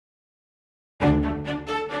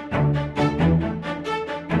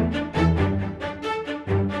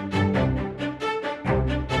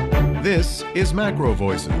This is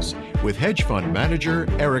MacroVoices with hedge fund manager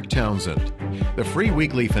Erik Townsend, the free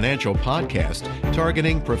weekly financial podcast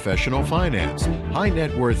targeting professional finance, high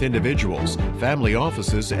net worth individuals, family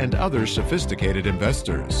offices, and other sophisticated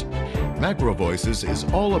investors. MacroVoices is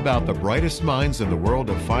all about the brightest minds in the world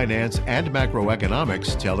of finance and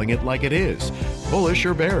macroeconomics telling it like it is, bullish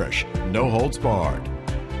or bearish, no holds barred.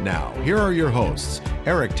 Now, here are your hosts,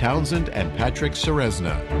 Erik Townsend and Patrick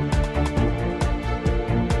Ceresna.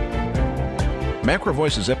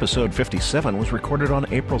 MacroVoices episode 57 was recorded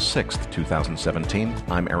on April 6th, 2017.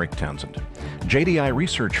 I'm Erik Townsend. JDI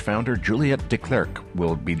Research founder Juliette Declercq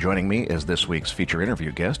will be joining me as this week's feature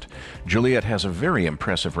interview guest. Juliette has a very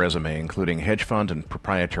impressive resume, including hedge fund and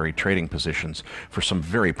proprietary trading positions for some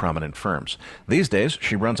very prominent firms. These days,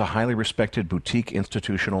 she runs a highly respected boutique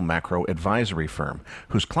institutional macro advisory firm,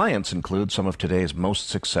 whose clients include some of today's most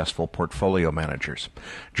successful portfolio managers.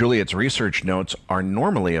 Juliette's research notes are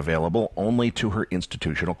normally available only to her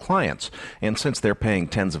institutional clients, and since they're paying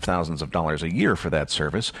tens of thousands of dollars a year for that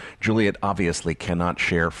service, Juliette obviously cannot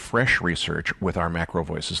share fresh research with our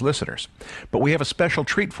MacroVoices listeners. But we have a special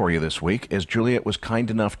treat for you this week, as Juliette was kind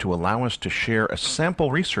enough to allow us to share a sample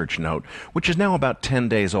research note, which is now about 10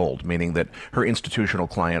 days old, meaning that her institutional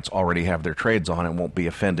clients already have their trades on and won't be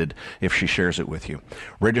offended if she shares it with you.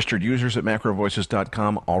 Registered users at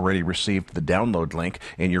MacroVoices.com already received the download link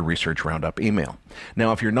in your Research Roundup email.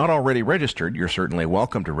 Now, if you're not already registered, you're certainly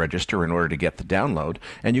welcome to register in order to get the download,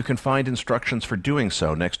 and you can find instructions for doing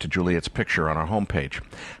so next to Juliette's picture on our homepage.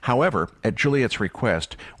 However, at Juliette's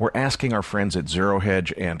request, we're asking our friends at Zero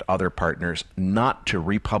Hedge and other partners not to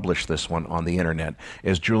republish this one on the internet,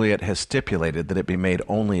 as Juliette has stipulated that it be made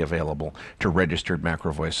only available to registered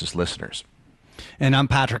MacroVoices listeners. And I'm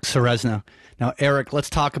Patrick Ceresna. Now, Erik, let's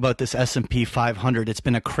talk about this S&P 500. It's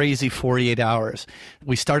been a crazy 48 hours.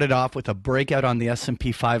 We started off with a breakout on the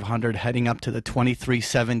S&P 500 heading up to the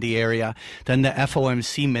 2370 area. Then the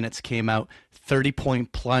FOMC minutes came out,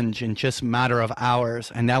 30-point plunge in just a matter of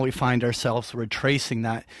hours. And now we find ourselves retracing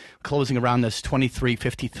that, closing around this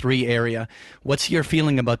 2353 area. What's your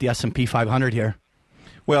feeling about the S&P 500 here?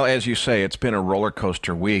 Well, as you say, it's been a roller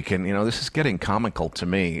coaster week, and, this is getting comical to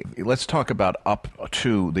me. Let's talk about up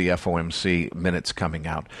to the FOMC minutes coming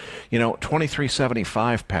out.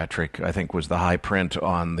 2375, Patrick, I think was the high print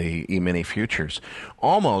on the E-mini futures,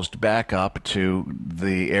 almost back up to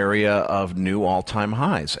the area of new all-time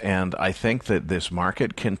highs. And I think that this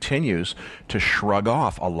market continues to shrug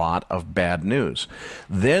off a lot of bad news.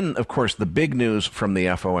 Then, of course, the big news from the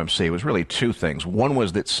FOMC was really two things. One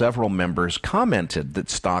was that several members commented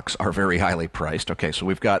that stocks are very highly priced. Okay, so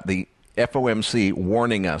we've got the FOMC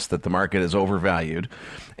warning us that the market is overvalued,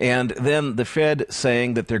 and then the Fed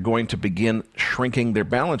saying that they're going to begin shrinking their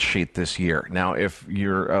balance sheet this year. Now, if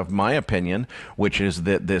you're of my opinion, which is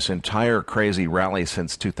that this entire crazy rally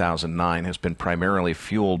since 2009 has been primarily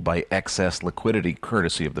fueled by excess liquidity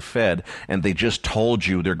courtesy of the Fed, and they just told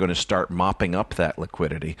you they're going to start mopping up that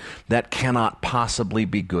liquidity, that cannot possibly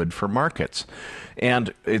be good for markets.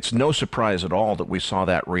 And it's no surprise at all that we saw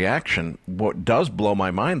that reaction. What does blow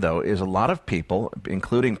my mind, though, is a lot of people,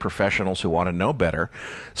 including professionals who want to know better,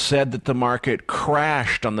 said that the market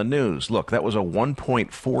crashed on the news. Look, that was a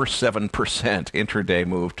 1.47% intraday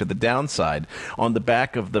move to the downside on the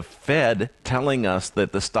back of the Fed telling us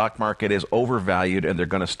that the stock market is overvalued and they're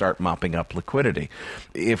going to start mopping up liquidity.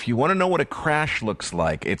 If you want to know what a crash looks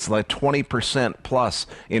like, it's like 20% plus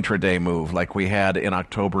intraday move like we had in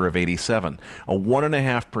October of 87. A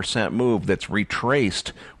 1.5% move that's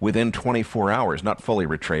retraced within 24 hours, not fully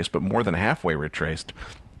retraced, but more than halfway retraced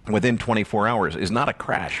within 24 hours is not a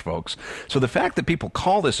crash, folks. So the fact that people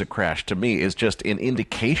call this a crash, to me, is just an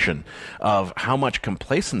indication of how much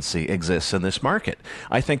complacency exists in this market.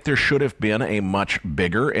 I think there should have been a much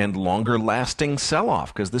bigger and longer-lasting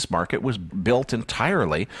sell-off, because this market was built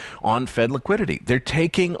entirely on Fed liquidity. They're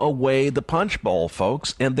taking away the punch bowl,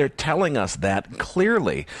 folks, and they're telling us that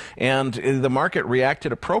clearly. And the market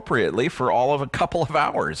reacted appropriately for all of a couple of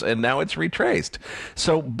hours, and now it's retraced.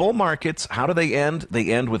 So bull markets, how do they end? They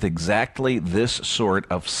end with exactly this sort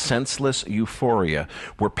of senseless euphoria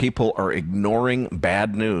where people are ignoring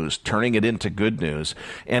bad news, turning it into good news.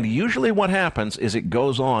 And usually what happens is it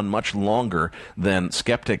goes on much longer than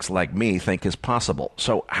skeptics like me think is possible.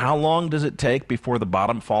 So how long does it take before the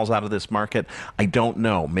bottom falls out of this market? I don't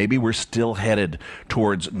know. Maybe we're still headed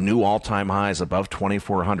towards new all-time highs above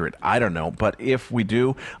 2,400. I don't know. But if we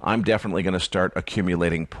do, I'm definitely going to start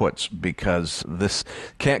accumulating puts, because this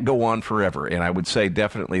can't go on forever. And I would say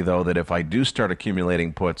definitely, though, that if I do start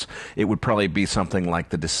accumulating puts, it would probably be something like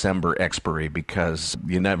the December expiry, because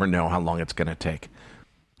you never know how long it's going to take.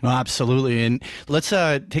 No, absolutely. And let's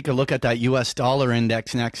take a look at that U.S. dollar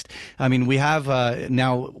index next. I mean, we have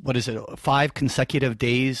now, 5 consecutive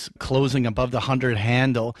days closing above the 100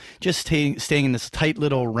 handle, just staying in this tight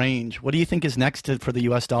little range. What do you think is next for the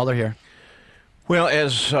U.S. dollar here? Well,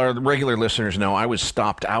 as our regular listeners know, I was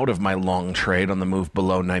stopped out of my long trade on the move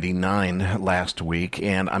below 99 last week,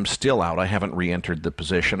 and I'm still out. I haven't re-entered the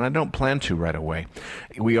position. I don't plan to right away.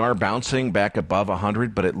 We are bouncing back above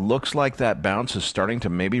 100, but it looks like that bounce is starting to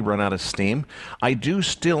maybe run out of steam. I do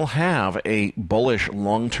still have a bullish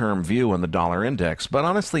long-term view on the dollar index, but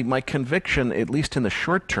honestly, my conviction, at least in the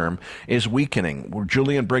short term, is weakening.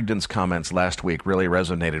 Julian Brigden's comments last week really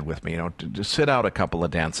resonated with me. To sit out a couple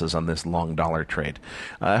of dances on this long dollar trade.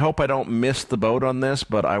 I hope I don't miss the boat on this,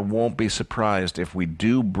 but I won't be surprised if we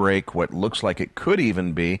do break what looks like it could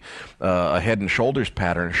even be a head and shoulders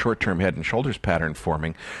pattern, a short-term head and shoulders pattern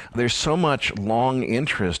forming. There's so much long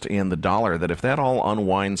interest in the dollar that if that all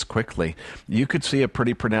unwinds quickly, you could see a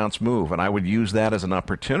pretty pronounced move, and I would use that as an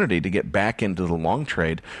opportunity to get back into the long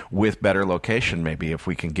trade with better location, maybe if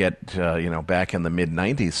we can get back in the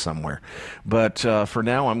mid-90s somewhere. But for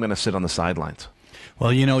now, I'm going to sit on the sidelines.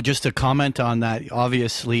 Well, just to comment on that,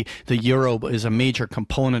 obviously the euro is a major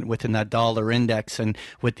component within that dollar index, and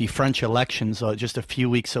with the French elections just a few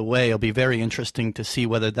weeks away, it'll be very interesting to see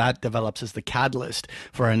whether that develops as the catalyst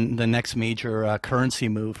for the next major currency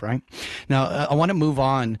move, right? Now, I want to move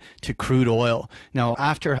on to crude oil. Now,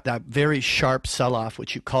 after that very sharp sell-off,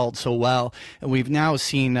 which you called so well, we've now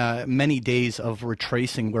seen many days of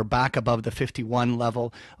retracing. We're back above the 51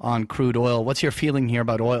 level on crude oil. What's your feeling here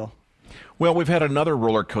about oil? Well, we've had another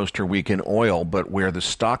roller coaster week in oil, but where the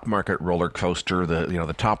stock market roller coaster,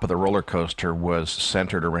 the top of the roller coaster was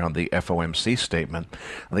centered around the FOMC statement,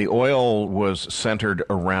 the oil was centered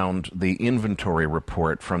around the inventory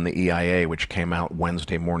report from the EIA, which came out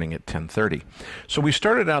Wednesday morning at 10:30. So we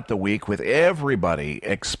started out the week with everybody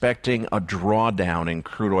expecting a drawdown in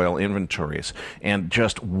crude oil inventories and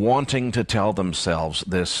just wanting to tell themselves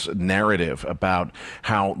this narrative about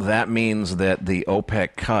how that means that the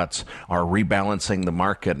OPEC cuts are rebalancing the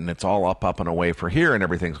market and it's all up and away for here and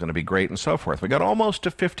everything's going to be great and so forth. We got almost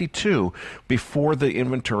to 52 before the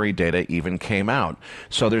inventory data even came out.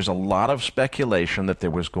 So there's a lot of speculation that there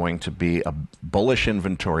was going to be a bullish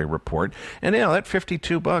inventory report. And that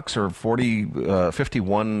 $52 or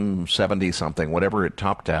 51.70 something, whatever it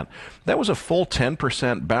topped at, that was a full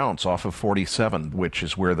 10% bounce off of 47, which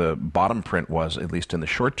is where the bottom print was, at least in the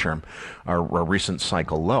short term, our recent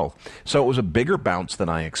cycle low. So it was a bigger bounce than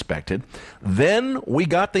I expected. Then we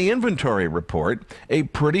got the inventory report, a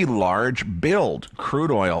pretty large build.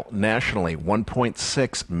 Crude oil nationally,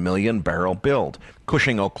 1.6 million barrel build.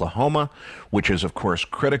 Cushing, Oklahoma, which is, of course,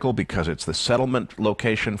 critical because it's the settlement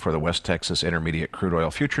location for the West Texas Intermediate Crude Oil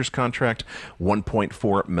Futures contract,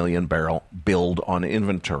 1.4 million barrel build on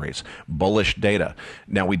inventories. Bullish data.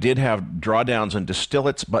 Now, we did have drawdowns in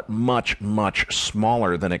distillates, but much, much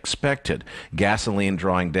smaller than expected. Gasoline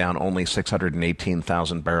drawing down only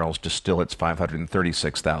 618,000 barrels, distillates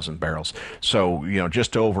 536,000 barrels. So,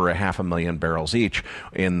 just over 500,000 barrels each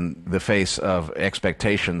in the face of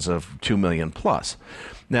expectations of 2 million plus.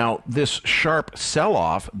 Now, this sharp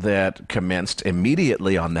sell-off that commenced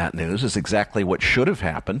immediately on that news is exactly what should have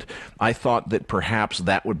happened. I thought that perhaps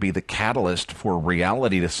that would be the catalyst for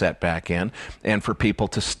reality to set back in and for people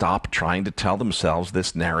to stop trying to tell themselves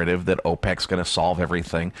this narrative that OPEC's going to solve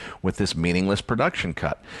everything with this meaningless production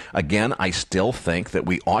cut. Again, I still think that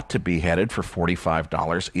we ought to be headed for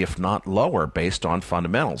 $45, if not lower, based on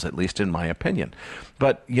fundamentals, at least in my opinion.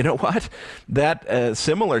 But you know what? That,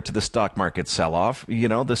 similar to the stock market sell-off,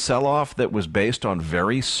 the sell-off that was based on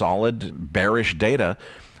very solid bearish data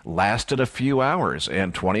lasted a few hours,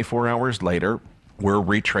 and 24 hours later, we're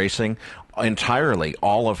retracing entirely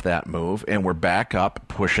all of that move, and we're back up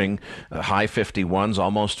pushing high 51s,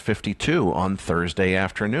 almost 52 on Thursday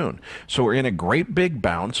afternoon. So we're in a great big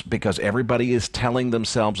bounce because everybody is telling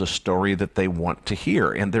themselves a story that they want to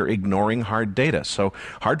hear, and they're ignoring hard data. So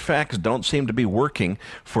hard facts don't seem to be working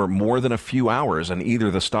for more than a few hours in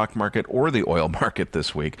either the stock market or the oil market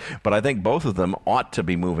this week, but I think both of them ought to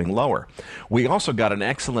be moving lower. We also got an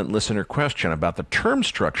excellent listener question about the term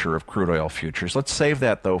structure of crude oil futures. Let's save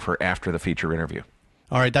that, though, for after the feature interview.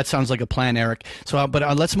 All right, that sounds like a plan, Erik. So,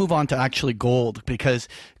 but let's move on to actually gold, because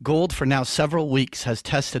gold for now several weeks has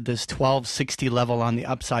tested this 1260 level on the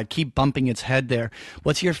upside, keep bumping its head there.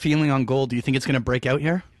 What's your feeling on gold? Do you think it's going to break out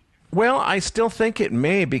here? Well, I still think it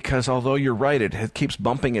may, because although you're right, it keeps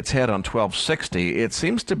bumping its head on 1260. It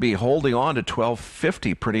seems to be holding on to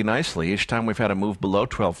 1250 pretty nicely. Each time we've had a move below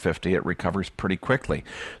 1250, it recovers pretty quickly.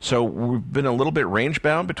 So we've been a little bit range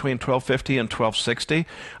bound between 1250 and 1260.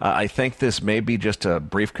 I think this may be just a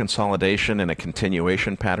brief consolidation and a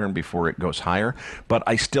continuation pattern before it goes higher. But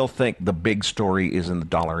I still think the big story is in the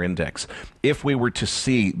dollar index. If we were to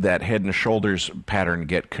see that head and shoulders pattern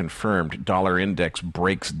get confirmed, dollar index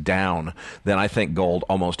breaks down, then I think gold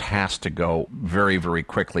almost has to go very, very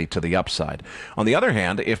quickly to the upside. On the other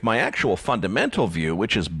hand, if my actual fundamental view,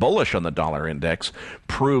 which is bullish on the dollar index,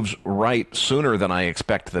 proves right sooner than I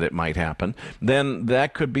expect that it might happen, then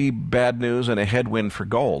that could be bad news and a headwind for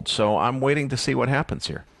gold. So I'm waiting to see what happens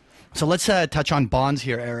here. So let's touch on bonds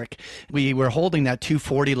here, Erik. We were holding that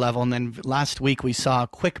 240 level, and then last week we saw a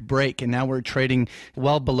quick break, and now we're trading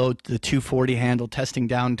well below the 240 handle, testing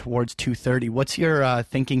down towards 230. What's your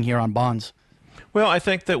thinking here on bonds? Well, I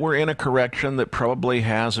think that we're in a correction that probably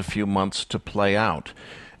has a few months to play out.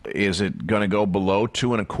 Is it going to go below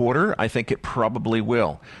 2.25? I think it probably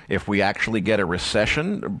will. If we actually get a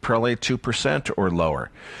recession, probably 2% or lower.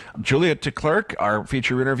 Juliette Declercq, our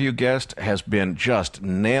feature interview guest, has been just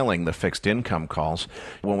nailing the fixed income calls.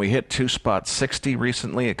 When we hit 2.60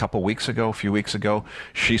 recently, a few weeks ago,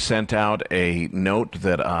 she sent out a note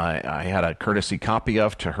that I had a courtesy copy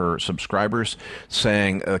of to her subscribers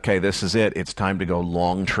saying, okay, this is it. It's time to go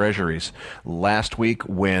long treasuries. Last week,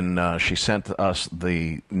 when she sent us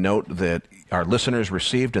the note that our listeners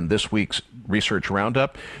received in this week's research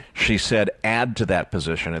roundup, she said add to that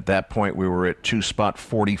position. At that point, we were at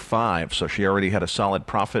 2.45, so she already had a solid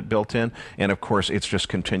profit built in, and of course, it's just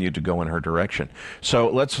continued to go in her direction. So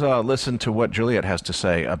let's listen to what Juliette has to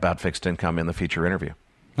say about fixed income in the feature interview.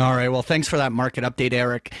 All right. Well, thanks for that market update,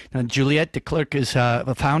 Erik. Now, Juliette Declercq is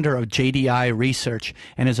the founder of JDI Research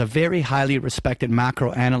and is a very highly respected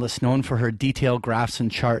macro analyst known for her detailed graphs and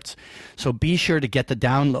charts. So be sure to get the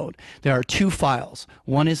download. There are two files.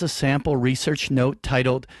 One is a sample research note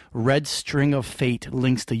titled Red String of Fate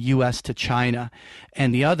Links the U.S. to China.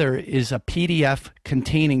 And the other is a PDF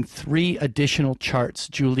containing 3 additional charts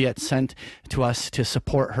Juliette sent to us to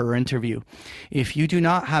support her interview. If you do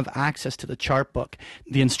not have access to the chart book,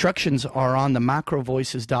 the instructions are on the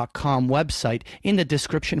MacroVoices.com website in the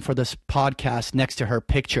description for this podcast next to her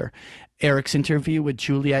picture. Erik's interview with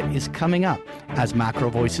Juliette is coming up as Macro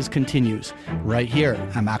Voices continues right here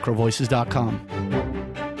at MacroVoices.com.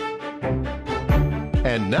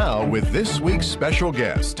 And now with this week's special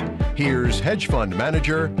guest, here's hedge fund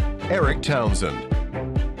manager Erik Townsend.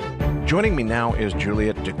 Joining me now is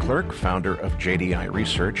Juliette Declercq, founder of JDI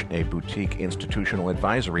Research, a boutique institutional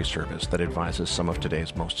advisory service that advises some of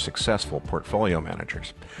today's most successful portfolio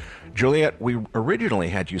managers. Juliette, we originally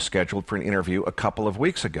had you scheduled for an interview a couple of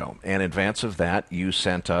weeks ago. In advance of that, you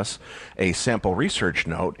sent us a sample research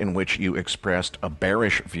note in which you expressed a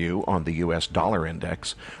bearish view on the U.S. dollar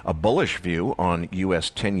index, a bullish view on U.S.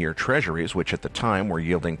 10-year treasuries, which at the time were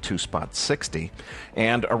yielding 2.60,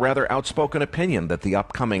 and a rather outspoken opinion that the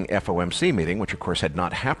upcoming FOMC meeting, which of course had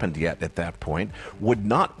not happened yet at that point, would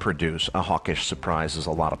not produce a hawkish surprise as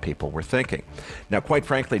a lot of people were thinking. Now, quite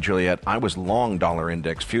frankly, Juliette, I was long dollar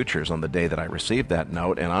index futures on the day that I received that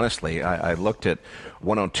note, and honestly, I looked at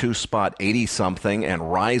 102.80 something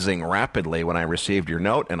and rising rapidly when I received your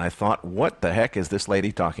note, and I thought, what the heck is this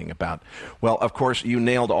lady talking about? Well, of course, you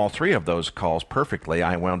nailed all 3 of those calls perfectly.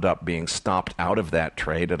 I wound up being stopped out of that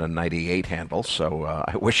trade at a 98 handle, so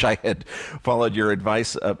I wish I had followed your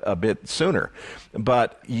advice a bit sooner.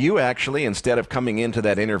 But you actually, instead of coming into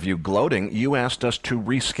that interview gloating, you asked us to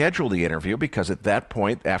reschedule the interview because at that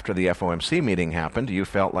point, after the FOMC meeting happened, you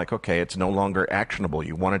felt like, okay, it's no longer actionable.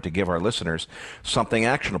 You wanted to give our listeners something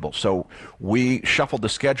actionable. So we shuffled the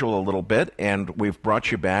schedule a little bit, and we've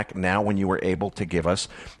brought you back now when you were able to give us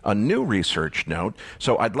a new research note.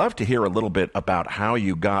 So I'd love to hear a little bit about how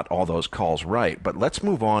you got all those calls right. But let's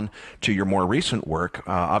move on to your more recent work.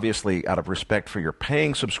 Obviously, out of respect for your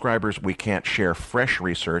paying subscribers, we can't share fresh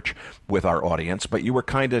research with our audience, but you were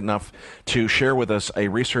kind enough to share with us a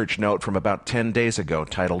research note from about 10 days ago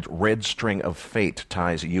titled Red String of Fate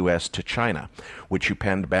Ties U.S. to China, which you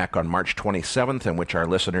penned back on March 27th and which our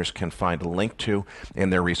listeners can find a link to in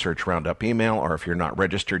their research roundup email, or if you're not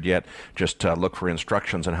registered yet, just look for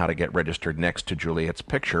instructions on how to get registered next to Juliette's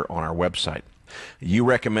picture on our website. You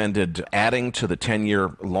recommended adding to the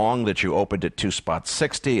 10-year long that you opened at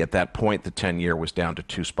 2.60. At that point, the 10-year was down to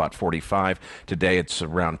 2.45. Today, it's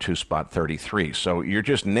around 2.33. So you're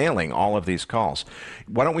just nailing all of these calls.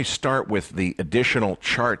 Why don't we start with the additional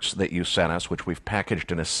charts that you sent us, which we've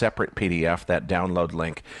packaged in a separate PDF. That download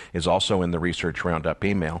link is also in the Research Roundup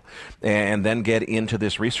email, and then get into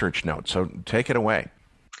this research note. So take it away.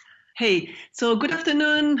 Hey, so good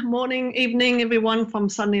afternoon, morning, evening, everyone from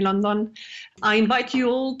sunny London. I invite you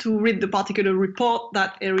all to read the particular report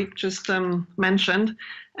that Erik just mentioned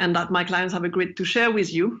and that my clients have agreed to share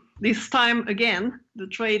with you. This time, again, the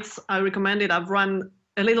trades I recommended have run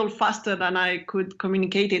a little faster than I could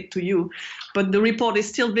communicate it to you, but the report is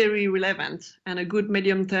still very relevant and a good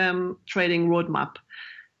medium-term trading roadmap.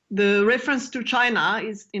 The reference to China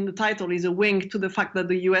is in the title is a wink to the fact that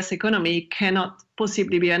the US economy cannot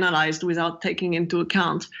possibly be analyzed without taking into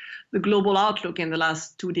account the global outlook in the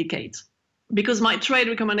last 2 decades. Because my trade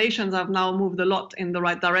recommendations have now moved a lot in the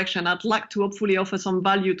right direction, I'd like to hopefully offer some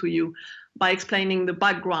value to you by explaining the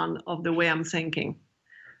background of the way I'm thinking.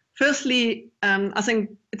 Firstly, I think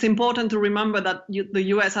it's important to remember that the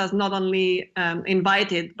US has not only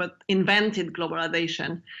invited but invented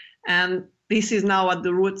globalization, and this is now at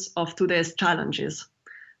the roots of today's challenges.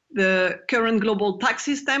 The current global tax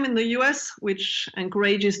system in the US, which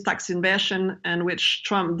encourages tax inversion and which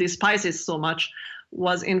Trump despises so much,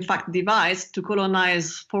 was in fact devised to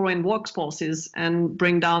colonize foreign workforces and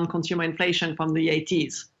bring down consumer inflation from the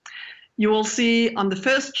 80s. You will see on the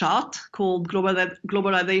first chart, called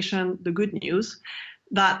Globalization, the Good News,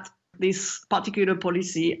 that this particular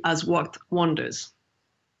policy has worked wonders.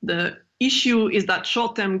 The issue is that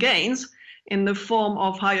short-term gains in the form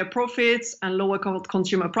of higher profits and lower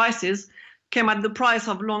consumer prices came at the price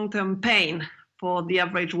of long-term pain for the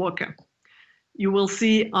average worker. You will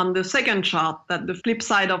see on the second chart that the flip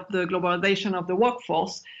side of the globalization of the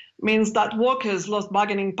workforce means that workers lost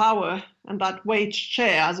bargaining power and that wage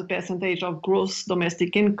share as a percentage of gross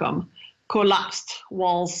domestic income collapsed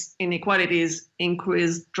whilst inequalities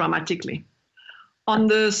increased dramatically. On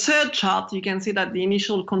the third chart, you can see that the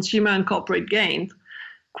initial consumer and corporate gain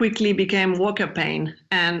quickly became worker pain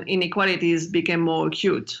and inequalities became more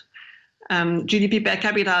acute. GDP per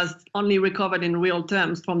capita has only recovered in real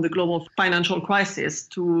terms from the global financial crisis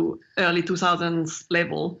to early 2000s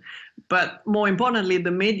level. But more importantly,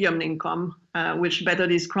 the median income, which better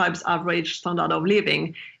describes average standard of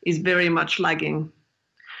living, is very much lagging.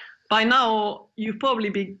 By now, you've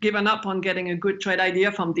probably given up on getting a good trade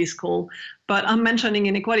idea from this call, but I'm mentioning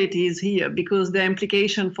inequalities here because the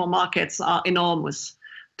implications for markets are enormous.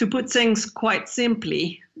 To put things quite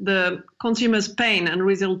simply, the consumer's pain and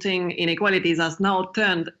resulting inequalities has now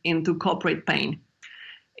turned into corporate pain.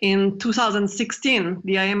 In 2016,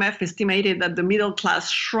 the IMF estimated that the middle class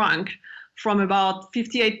shrunk from about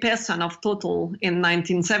 58% of total in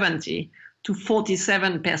 1970 to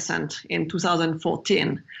 47% in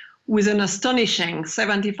 2014, with an astonishing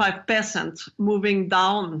 75% moving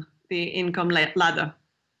down the income ladder.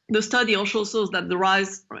 The study also shows that the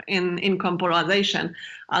rise in income polarization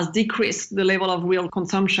has decreased the level of real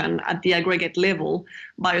consumption at the aggregate level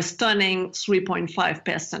by a stunning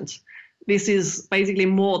 3.5%. This is basically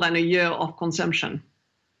more than a year of consumption.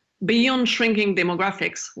 Beyond shrinking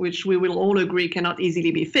demographics, which we will all agree cannot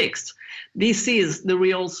easily be fixed, this is the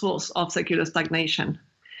real source of secular stagnation.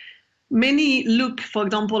 Many look, for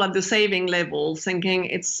example, at the saving level, thinking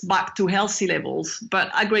it's back to healthy levels,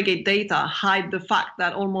 but aggregate data hide the fact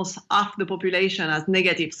that almost half the population has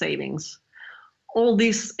negative savings. All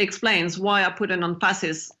this explains why I put an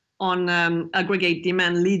emphasis on aggregate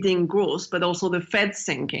demand leading growth, but also the Fed's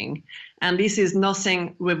thinking, and this is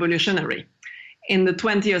nothing revolutionary. In the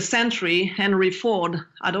 20th century, Henry Ford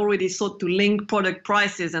had already sought to link product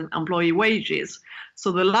prices and employee wages,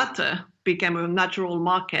 so the latter became a natural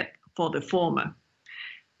market for the former.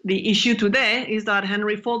 The issue today is that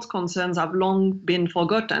Henry Ford's concerns have long been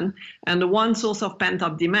forgotten, and the one source of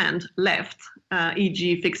pent-up demand left,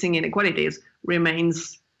 e.g. fixing inequalities,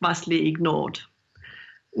 remains vastly ignored.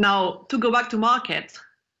 Now, to go back to market,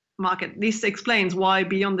 this explains why,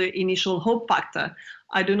 beyond the initial hope factor,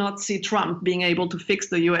 I do not see Trump being able to fix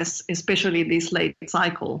the US, especially this late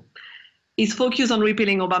cycle. His focus on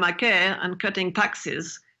repealing Obamacare and cutting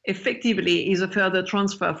taxes effectively is a further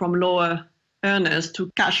transfer from lower earners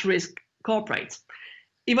to cash risk corporates.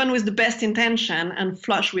 Even with the best intention and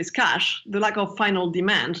flush with cash, the lack of final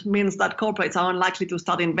demand means that corporates are unlikely to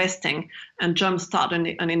start investing and jumpstart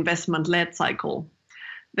an investment-led cycle.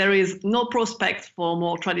 There is no prospect for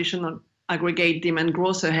more traditional aggregate demand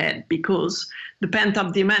growth ahead because the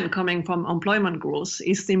pent-up demand coming from employment growth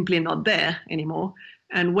is simply not there anymore,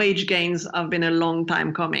 and wage gains have been a long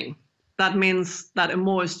time coming. That means that a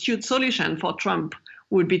more astute solution for Trump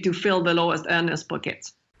would be to fill the lowest earners'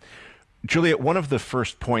 pockets. Juliette, one of the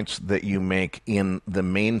first points that you make in the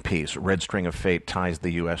main piece, Red String of Fate Ties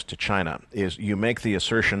the U.S. to China, is you make the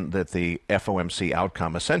assertion that the FOMC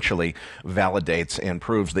outcome essentially validates and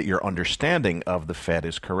proves that your understanding of the Fed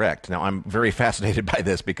is correct. Now, I'm very fascinated by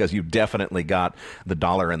this because you definitely got the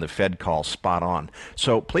dollar and the Fed call spot on.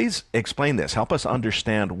 So please explain this. Help us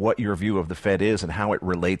understand what your view of the Fed is and how it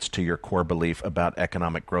relates to your core belief about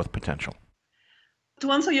economic growth potential. To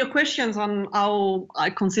answer your questions on how I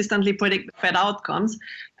consistently predict Fed outcomes,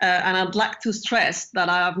 and I'd like to stress that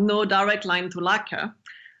I have no direct line to lacquer,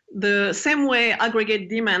 the same way aggregate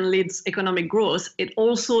demand leads economic growth, it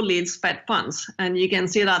also leads Fed funds. And you can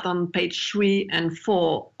see that on page 3 and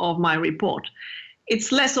 4 of my report.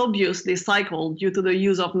 It's less obvious this cycle due to the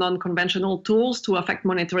use of non-conventional tools to affect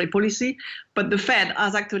monetary policy, but the Fed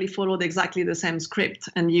has actually followed exactly the same script,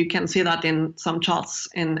 and you can see that in some charts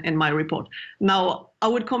in my report. Now, I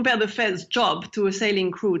would compare the Fed's job to a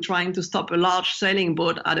sailing crew trying to stop a large sailing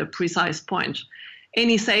boat at a precise point.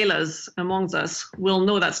 Any sailors amongst us will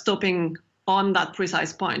know that stopping on that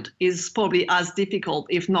precise point is probably as difficult,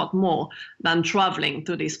 if not more, than traveling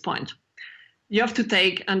to this point. You have to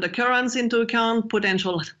take undercurrents into account,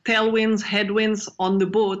 potential tailwinds, headwinds on the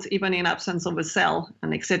boat, even in absence of a sail,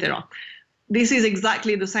 and etc. This is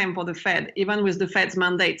exactly the same for the Fed. Even with the Fed's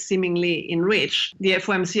mandate seemingly in reach, the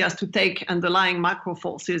FOMC has to take underlying macro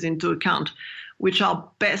forces into account, which are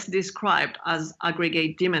best described as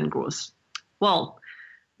aggregate demand growth. Well,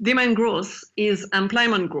 demand growth is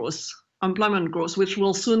employment growth, which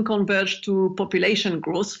will soon converge to population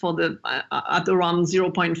growth at around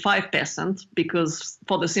 0.5%, because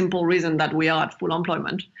for the simple reason that we are at full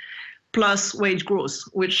employment, plus wage growth,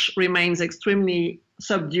 which remains extremely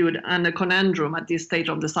subdued and a conundrum at this stage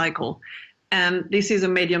of the cycle. And this is a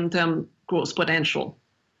medium-term growth potential,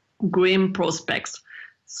 grim prospects.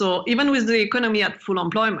 So even with the economy at full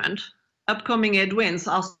employment, upcoming headwinds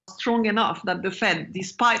are strong enough that the Fed,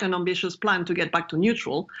 despite an ambitious plan to get back to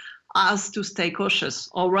neutral, has to stay cautious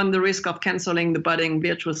or run the risk of cancelling the budding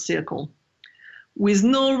virtuous circle. With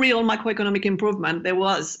no real macroeconomic improvement, there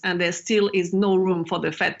was and there still is no room for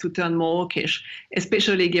the Fed to turn more hawkish,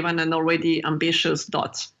 especially given an already ambitious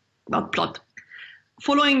dot plot.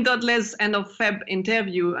 Following Dudley's end of Feb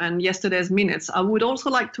interview and yesterday's minutes, I would also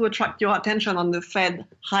like to attract your attention on the Fed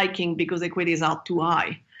hiking because equities are too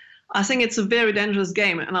high. I think it's a very dangerous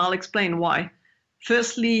game, and I'll explain why.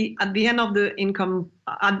 Firstly, at the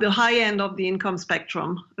high end of the income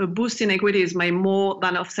spectrum, a boost in equities may more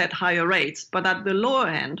than offset higher rates. But at the lower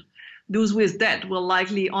end, those with debt will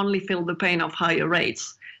likely only feel the pain of higher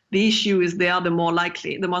rates. The issue is they are the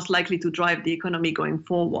most likely to drive the economy going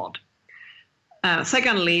forward.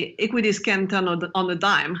 Secondly, equities can turn on a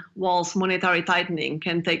dime, whilst monetary tightening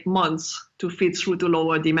can take months to feed through to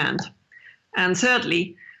lower demand. And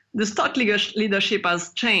thirdly, the stock leadership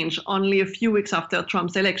has changed only a few weeks after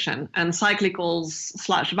Trump's election, and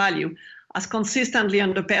cyclicals/value has consistently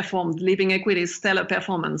underperformed, leaving equities' stellar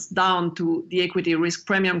performance down to the equity risk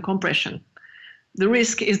premium compression. The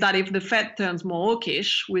risk is that if the Fed turns more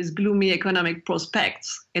hawkish with gloomy economic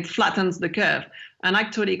prospects, it flattens the curve and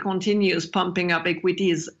actually continues pumping up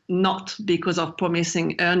equities, not because of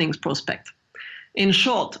promising earnings prospect. In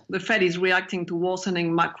short, the Fed is reacting to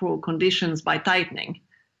worsening macro conditions by tightening.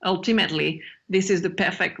 Ultimately, this is the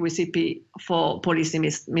perfect recipe for policy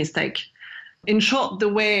mistake. In short, the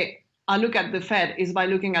way I look at the Fed is by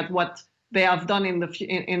looking at what they have done in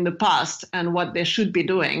the past and what they should be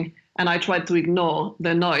doing, and I try to ignore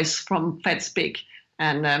the noise from Fed speak,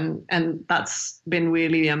 and that's been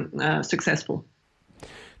really successful.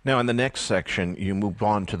 Now, in the next section, you move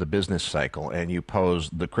on to the business cycle, and you pose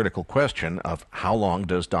the critical question of how long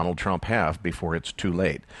does Donald Trump have before it's too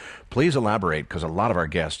late? Please elaborate, because a lot of our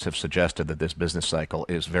guests have suggested that this business cycle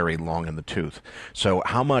is very long in the tooth. So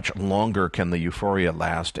how much longer can the euphoria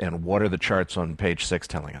last, and what are the charts on page 6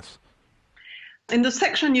 telling us? In the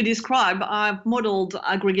section you describe, I've modeled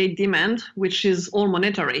aggregate demand, which is all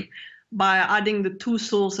monetary, by adding the two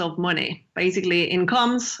sources of money, basically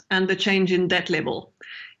incomes and the change in debt level.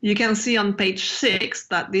 You can see on page 6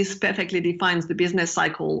 that this perfectly defines the business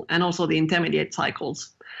cycle and also the intermediate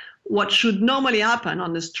cycles. What should normally happen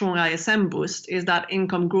on the strong ISM boost is that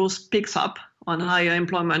income growth picks up on higher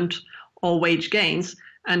employment or wage gains,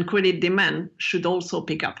 and credit demand should also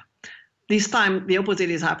pick up. This time, the opposite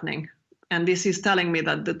is happening, and this is telling me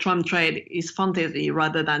that the Trump trade is fantasy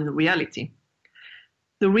rather than reality.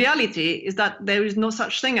 The reality is that there is no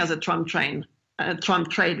such thing as a Trump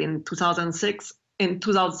trade in 2006, in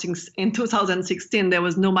 2016, there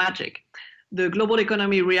was no magic. The global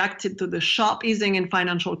economy reacted to the sharp easing in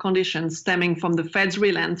financial conditions stemming from the Fed's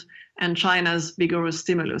relent and China's vigorous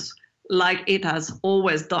stimulus, like it has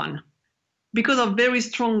always done. Because of very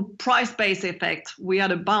strong price-based effect, we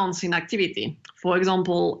had a bounce in activity. For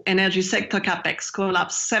example, energy sector capex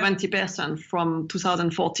collapsed 70% from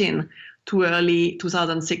 2014 to early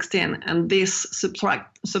 2016, and this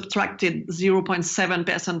subtracted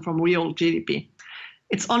 0.7% from real GDP.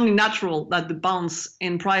 It's only natural that the bounce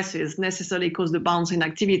in prices necessarily caused the bounce in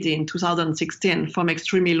activity in 2016 from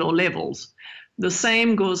extremely low levels. The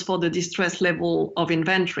same goes for the distress level of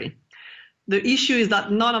inventory. The issue is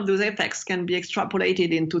that none of those effects can be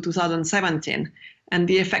extrapolated into 2017, and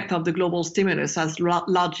the effect of the global stimulus has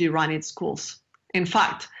largely run its course. In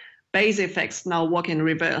fact, base effects now work in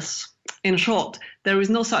reverse. In short, there is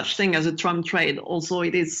no such thing as a Trump trade, although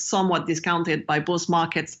it is somewhat discounted by both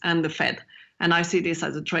markets and the Fed. And I see this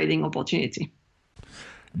as a trading opportunity.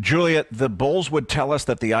 Juliette, the bulls would tell us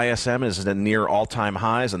that the ISM is at near all-time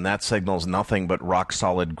highs, and that signals nothing but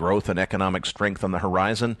rock-solid growth and economic strength on the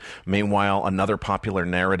horizon. Meanwhile, another popular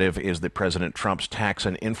narrative is that President Trump's tax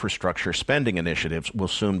and infrastructure spending initiatives will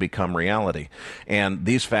soon become reality. And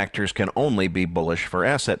these factors can only be bullish for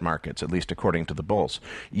asset markets, at least according to the bulls.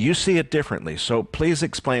 You see it differently, so please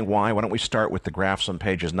explain why. Why don't we start with the graphs on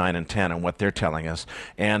pages 9 and 10 and what they're telling us,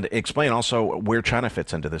 and explain also where China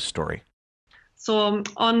fits into this story. So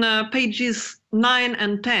on pages 9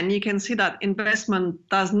 and 10, you can see that investment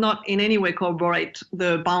does not in any way corroborate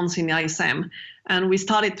the bounce in ISM. And we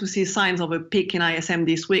started to see signs of a peak in ISM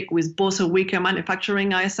this week with both a weaker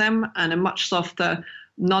manufacturing ISM and a much softer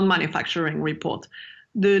non-manufacturing report.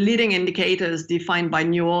 The leading indicators defined by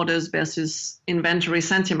new orders versus inventory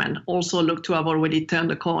sentiment also look to have already turned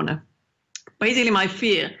the corner. Basically, my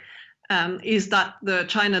fear is that the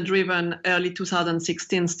China-driven early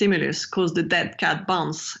 2016 stimulus caused the dead cat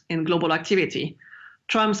bounce in global activity.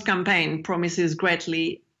 Trump's campaign promises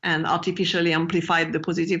greatly and artificially amplified the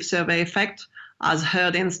positive survey effect as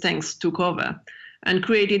herd instincts took over and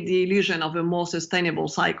created the illusion of a more sustainable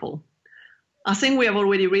cycle. I think we have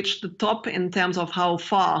already reached the top in terms of how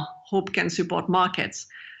far hope can support markets,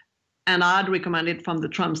 and I'd recommended from the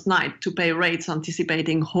Trump's night to pay rates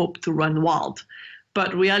anticipating hope to run wild.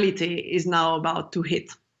 But reality is now about to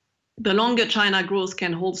hit. The longer China growth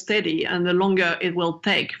can hold steady and the longer it will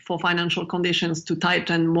take for financial conditions to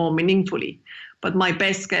tighten more meaningfully. But my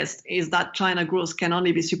best guess is that China growth can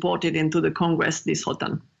only be supported into the Congress this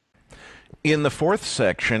autumn. In the fourth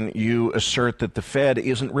section, you assert that the Fed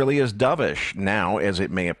isn't really as dovish now as it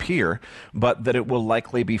may appear, but that it will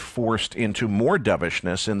likely be forced into more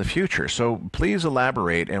dovishness in the future. So please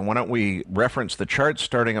elaborate, and why don't we reference the charts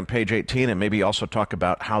starting on page 18 and maybe also talk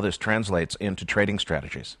about how this translates into trading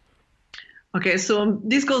strategies. Okay, so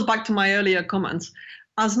this goes back to my earlier comments.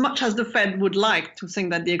 As much as the Fed would like to think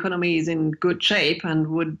that the economy is in good shape and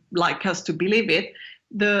would like us to believe it,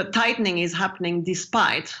 the tightening is happening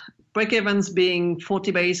despite break-evens being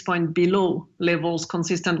 40 basis points below levels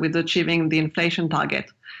consistent with achieving the inflation target.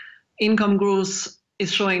 Income growth is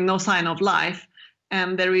showing no sign of life,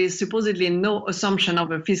 and there is supposedly no assumption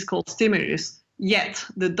of a fiscal stimulus. Yet,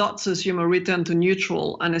 the dots assume a return to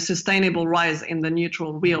neutral and a sustainable rise in the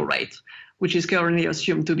neutral real rate, which is currently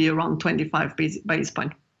assumed to be around 25 basis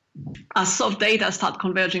points. As soft data start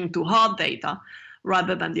converging to hard data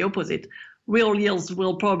rather than the opposite, real yields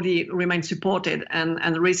will probably remain supported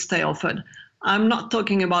and risks stay offered. I'm not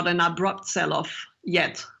talking about an abrupt sell-off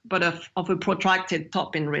yet, but of a protracted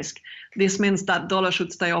top in risk. This means that dollar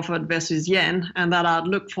should stay offered versus yen, and that I'd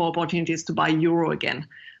look for opportunities to buy euro again.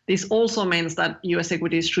 This also means that US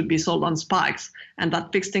equities should be sold on spikes, and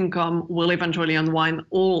that fixed income will eventually unwind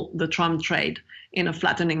all the Trump trade in a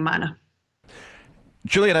flattening manner.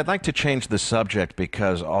 Juliette, I'd like to change the subject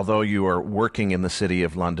because although you are working in the City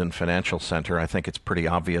of London Financial Centre, I think it's pretty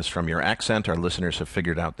obvious from your accent. Our listeners have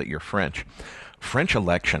figured out that you're French. French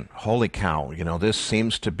election, holy cow, you know, this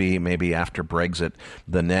seems to be maybe after Brexit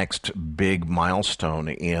the next big milestone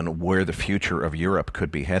in where the future of Europe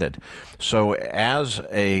could be headed. So as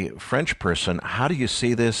a French person, how do you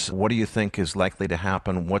see this? What do you think is likely to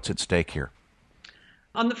happen? What's at stake here?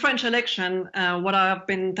 On the French election, what I've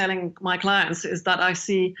been telling my clients is that I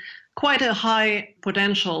see quite a high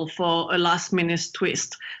potential for a last-minute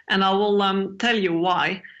twist. And I will tell you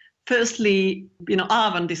why. Firstly, I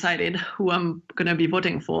haven't decided who I'm going to be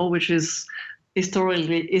voting for, which is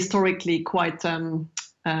historically quite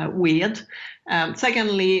weird.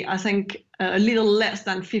 Secondly, I think a little less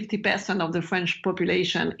than 50% of the French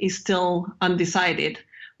population is still undecided,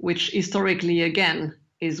 which historically, again,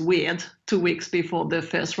 is weird 2 weeks before the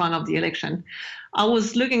first round of the election. I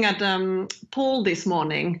was looking at a poll this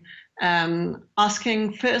morning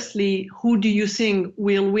asking firstly, who do you think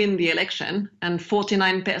will win the election? And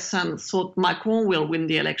 49% thought Macron will win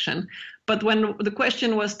the election. But when the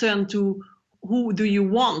question was turned to who do you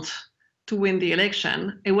want to win the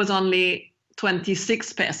election, it was only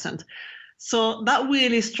 26%. So that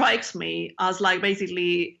really strikes me as like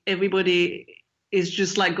basically everybody is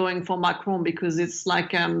just like going for Macron because it's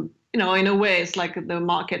like, in a way, it's like the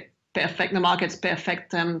market's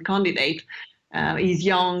perfect candidate. He's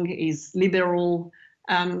young, he's liberal.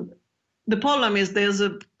 The problem is there's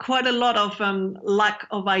quite a lot of lack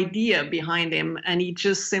of idea behind him, and he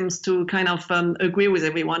just seems to kind of agree with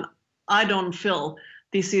everyone. I don't feel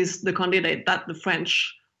this is the candidate that the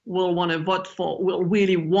French will want to vote for, will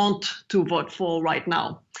really want to vote for right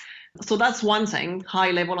now. So that's one thing,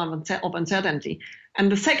 high level of uncertainty.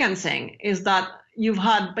 And the second thing is that you've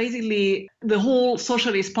had basically the whole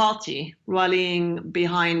Socialist Party rallying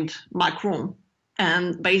behind Macron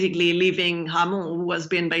and basically leaving Hamon, who has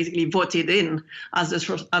been basically voted in as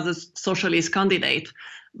a socialist candidate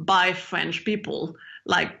by French people,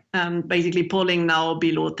 like basically polling now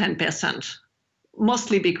below 10%,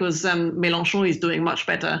 mostly because Mélenchon is doing much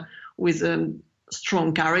better with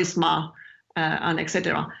strong charisma and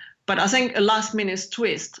etc. But I think a last-minute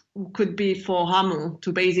twist could be for Hamon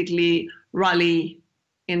to basically rally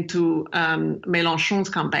into Mélenchon's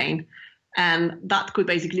campaign, and that could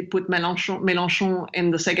basically put Mélenchon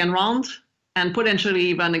in the second round and potentially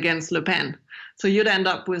even against Le Pen. So you'd end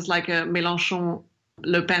up with like a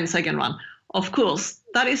Mélenchon-Le Pen second round. Of course,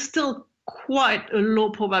 that is still quite a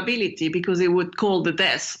low probability because it would call the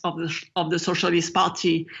death of the Socialist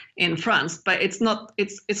Party in France. But it's not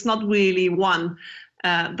really one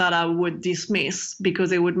that I would dismiss,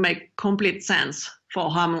 because it would make complete sense for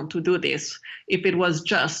Hamon to do this if it was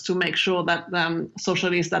just to make sure that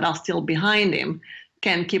socialists that are still behind him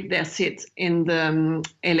can keep their seat in the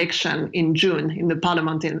election in June, in the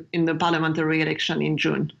parliamentary election in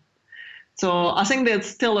June. So I think there's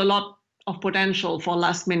still a lot of potential for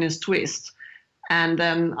last-minute twist, and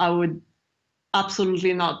I would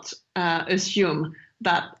absolutely not assume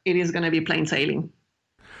that it is going to be plain sailing.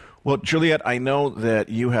 Well, Juliette, I know that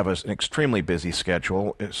you have an extremely busy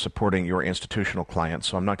schedule supporting your institutional clients,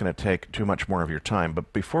 so I'm not going to take too much more of your time.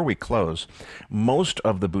 But before we close, most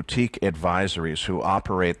of the boutique advisories who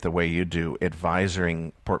operate the way you do,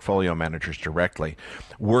 advising portfolio managers directly,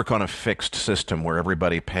 work on a fixed system where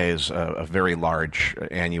everybody pays a very large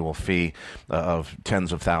annual fee of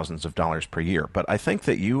tens of thousands of dollars per year. But I think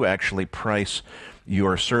that you actually price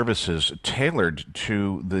your services tailored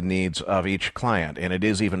to the needs of each client. And it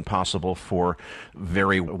is even possible for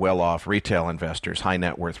very well-off retail investors, high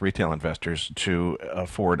net worth retail investors, to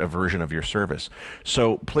afford a version of your service.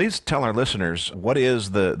 So please tell our listeners, what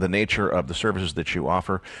is the nature of the services that you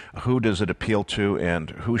offer? Who does it appeal to,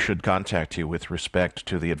 and who should contact you with respect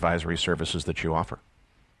to the advisory services that you offer?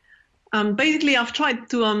 Basically, I've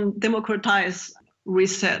tried to democratize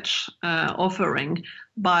research offering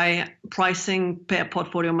by pricing per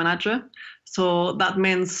portfolio manager. So that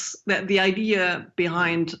means that the idea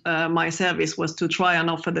behind my service was to try and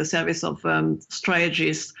offer the service of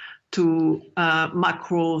strategists to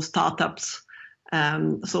macro startups.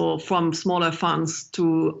 So from smaller funds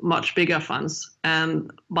to much bigger funds.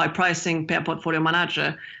 And by pricing per portfolio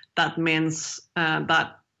manager, that means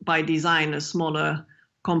that by design, a smaller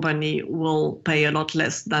company will pay a lot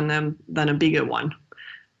less than a bigger one.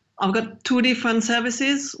 I've got two different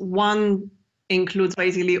services. One includes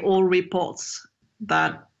basically all reports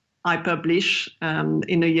that I publish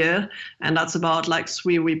in a year, and that's about like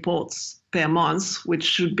 3 reports per month, which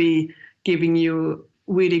should be giving you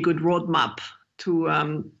really good roadmap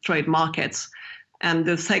to trade markets. And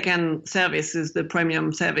the second service is the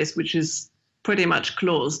premium service, which is pretty much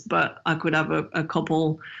closed, but I could have a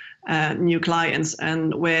couple new clients,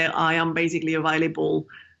 and where I am basically available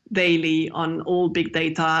daily on all big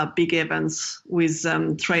data, big events with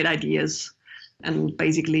trade ideas and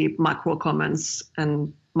basically macro comments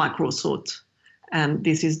and macro thought. And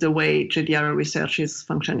this is the way JDR research is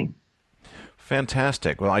functioning.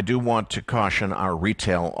 Fantastic. Well, I do want to caution our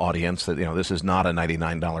retail audience that, this is not a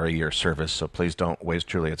 $99 a year service, so please don't waste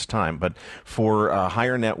Juliette's time. But for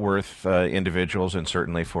higher net worth individuals, and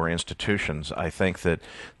certainly for institutions, I think that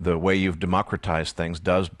the way you've democratized things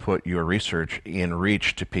does put your research in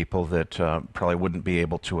reach to people that probably wouldn't be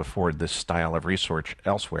able to afford this style of research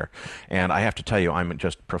elsewhere. And I have to tell you, I'm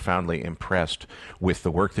just profoundly impressed with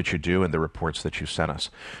the work that you do and the reports that you sent us.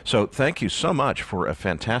 So thank you so much for a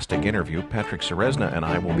fantastic interview. Patrick Patrick Serezna and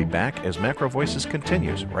I will be back as MacroVoices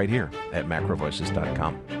continues right here at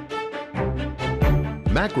MacroVoices.com.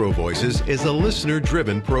 MacroVoices is a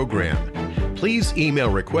listener-driven program. Please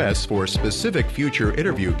email requests for specific future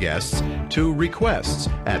interview guests to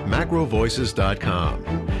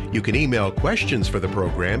requests@macrovoices.com. You can email questions for the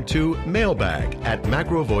program to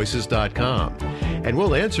mailbag@macrovoices.com, and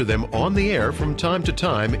we'll answer them on the air from time to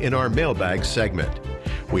time in our mailbag segment.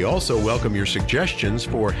 We also welcome your suggestions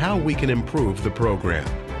for how we can improve the program.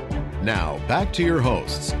 Now, back to your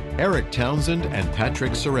hosts, Erik Townsend and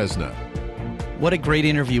Patrick Serezna. What a great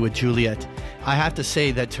interview with Juliette. I have to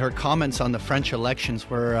say that her comments on the French elections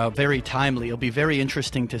were very timely. It'll be very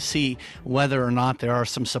interesting to see whether or not there are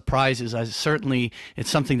some surprises. Certainly, it's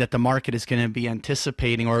something that the market is going to be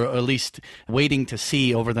anticipating, or at least waiting to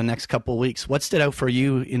see over the next couple of weeks. What stood out for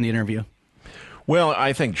you in the interview? Well,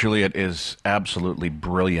 I think Juliette is absolutely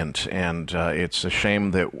brilliant, and it's a shame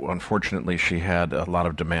that, unfortunately, she had a lot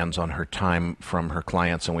of demands on her time from her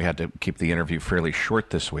clients, and we had to keep the interview fairly short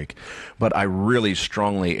this week. But I really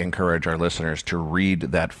strongly encourage our listeners to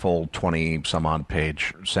read that full 20-some-odd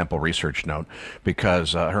page sample research note,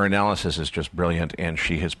 because her analysis is just brilliant, and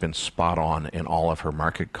she has been spot on in all of her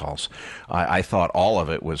market calls. I thought all of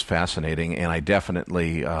it was fascinating, and I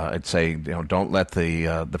definitely, I'd say, don't let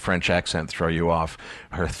the French accent throw you off.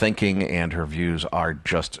 Her thinking and her views are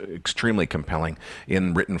just extremely compelling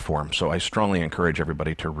in written form. So I strongly encourage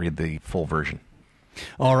everybody to read the full version.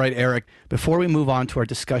 All right, Erik, before we move on to our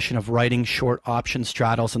discussion of writing short option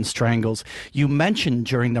straddles and strangles, you mentioned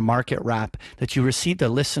during the market wrap that you received a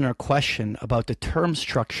listener question about the term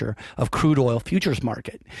structure of crude oil futures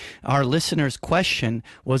market. Our listener's question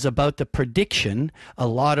was about the prediction a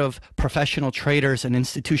lot of professional traders and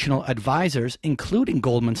institutional advisors, including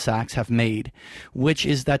Goldman Sachs, have made, which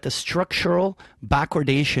is that the structural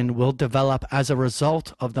backwardation will develop as a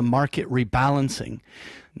result of the market rebalancing.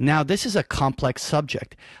 Now, this is a complex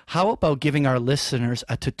subject. How about giving our listeners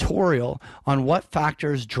a tutorial on what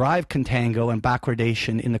factors drive contango and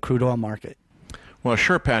backwardation in the crude oil market? Well,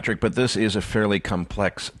 sure, Patrick, but this is a fairly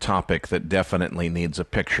complex topic that definitely needs a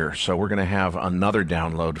picture. So we're going to have another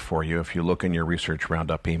download for you if you look in your Research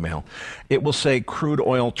Roundup email. It will say crude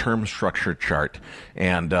oil term structure chart,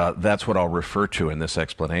 and that's what I'll refer to in this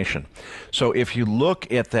explanation. So if you look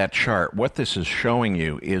at that chart, what this is showing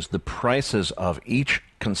you is the prices of each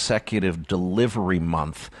consecutive delivery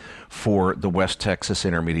month for the West Texas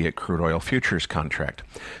Intermediate Crude Oil Futures contract.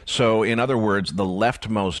 So in other words, the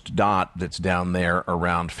leftmost dot that's down there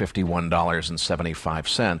around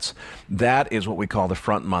 $51.75, that is what we call the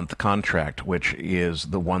front month contract, which is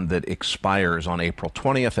the one that expires on April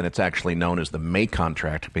 20th, and it's actually known as the May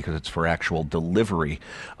contract because it's for actual delivery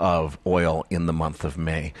of oil in the month of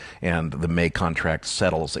May, and the May contract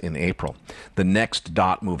settles in April. The next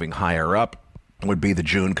dot moving higher up would be the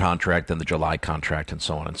June contract, then the July contract, and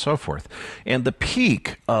so on and so forth. And the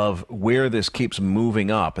peak of where this keeps moving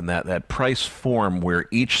up, and that price form where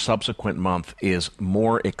each subsequent month is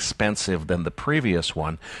more expensive than the previous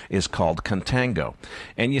one, is called contango.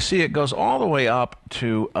 And you see it goes all the way up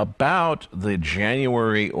to about the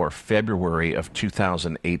January or February of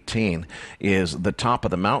 2018 is the top of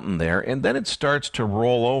the mountain there, and then it starts to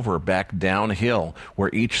roll over back downhill where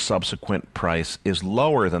each subsequent price is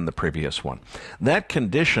lower than the previous one. That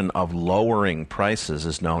condition of lowering prices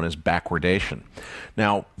is known as backwardation.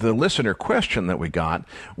 Now, the listener question that we got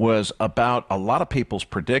was about a lot of people's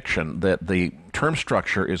prediction that the term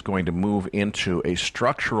structure is going to move into a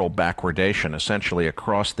structural backwardation essentially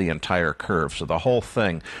across the entire curve. So the whole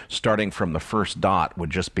thing, starting from the first dot, would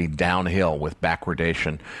just be downhill with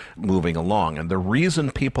backwardation moving along. And the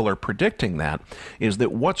reason people are predicting that is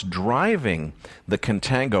that what's driving the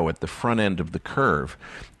contango at the front end of the curve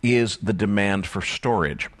is the demand for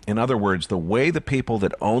storage. In other words, the way the people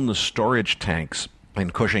that own the storage tanks in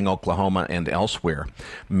Cushing, Oklahoma, and elsewhere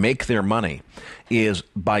make their money is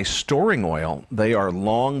by storing oil. They are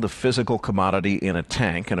long the physical commodity in a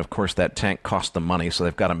tank, and of course that tank costs them money, so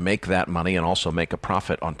they've got to make that money and also make a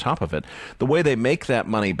profit on top of it. The way they make that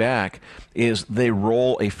money back is they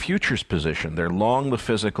roll a futures position. They're long the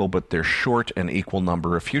physical, but they're short an equal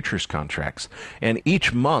number of futures contracts. And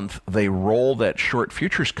each month they roll that short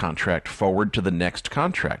futures contract forward to the next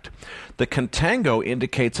contract. The contango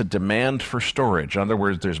indicates a demand for storage. In other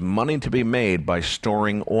words, there's money to be made by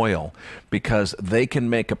storing oil because they can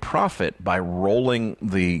make a profit by rolling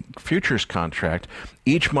the futures contract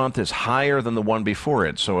each month is higher than the one before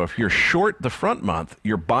it. So if you're short the front month,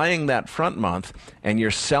 you're buying that front month and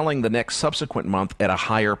you're selling the next subsequent month at a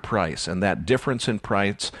higher price. And that difference in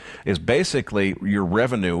price is basically your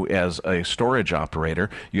revenue as a storage operator.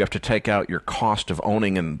 You have to take out your cost of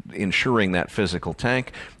owning and insuring that physical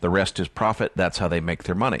tank. The rest is profit. That's how they make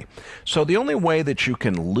their money. So the only way that you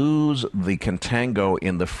can lose the contango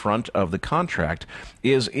in the front of the contract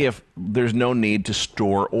is if there's no need to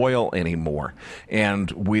store oil anymore.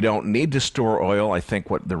 And we don't need to store oil. I think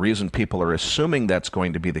what the reason people are assuming that's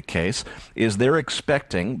going to be the case is they're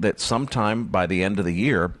expecting that sometime by the end of the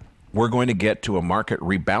year, we're going to get to a market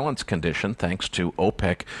rebalance condition, thanks to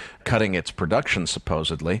OPEC cutting its production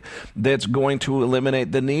supposedly, that's going to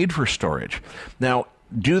eliminate the need for storage. Now,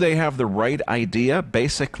 do they have the right idea?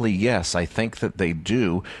 Basically, yes, I think that they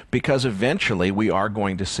do, because eventually we are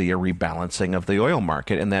going to see a rebalancing of the oil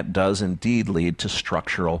market, and that does indeed lead to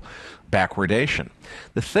structural backwardation.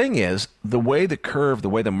 The thing is, the way the curve, the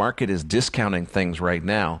way the market is discounting things right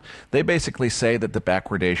now, they basically say that the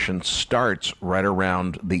backwardation starts right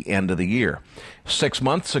around the end of the year. 6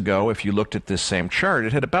 months ago, if you looked at this same chart,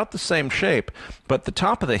 it had about the same shape, but the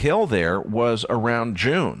top of the hill there was around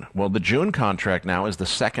June. Well, the June contract now is the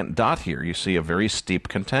second dot here. You see a very steep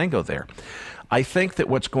contango there. I think that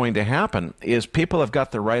what's going to happen is people have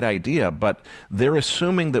got the right idea, but they're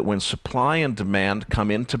assuming that when supply and demand come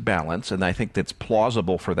into balance, and I think that's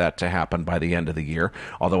plausible for that to happen by the end of the year,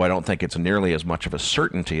 although I don't think it's nearly as much of a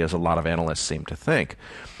certainty as a lot of analysts seem to think.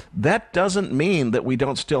 That doesn't mean that we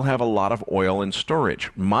don't still have a lot of oil in storage.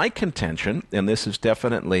 My contention, and this is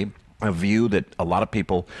definitely a view that a lot of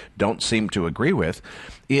people don't seem to agree with,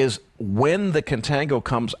 is when the contango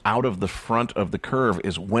comes out of the front of the curve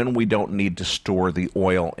is when we don't need to store the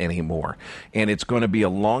oil anymore. And it's going to be a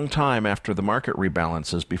long time after the market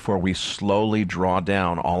rebalances before we slowly draw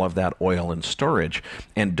down all of that oil in storage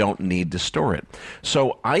and don't need to store it.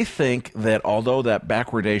 So I think that although that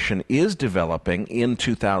backwardation is developing in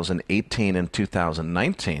 2018 and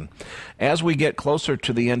 2019, as we get closer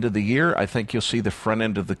to the end of the year, I think you'll see the front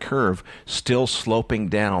end of the curve still sloping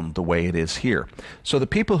down the way it is here. So the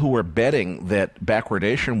people who are betting that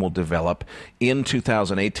backwardation will develop in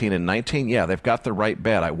 2018 and 19, yeah, they've got the right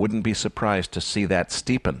bet. I wouldn't be surprised to see that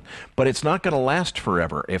steepen. But it's not going to last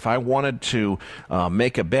forever. If I wanted to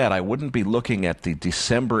make a bet, I wouldn't be looking at the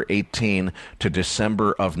December 18 to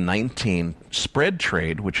December of 19 spread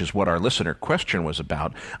trade, which is what our listener question was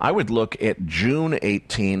about. I would look at June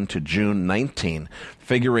 18 to June 19,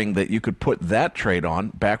 figuring that you could put that trade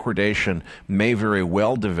on. Backwardation may very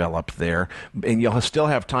well develop there, and you'll still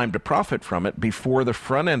have time to profit from it before the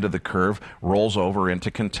front end of the curve rolls over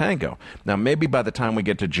into contango. Now, maybe by the time we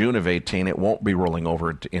get to June of 18, it won't be rolling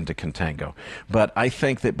over into contango. But I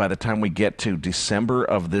think that by the time we get to December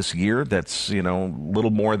of this year, that's, a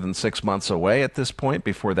little more than 6 months away at this point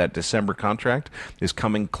before that December contract is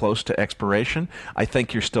coming close to expiration, I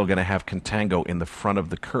think you're still going to have contango in the front of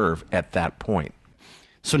the curve at that point.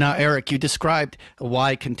 So now, Erik, you described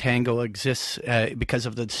why contango exists because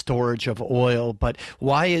of the storage of oil, but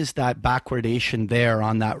why is that backwardation there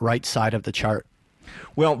on that right side of the chart?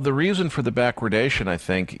 Well, the reason for the backwardation, I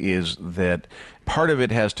think, is that part of it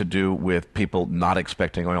has to do with people not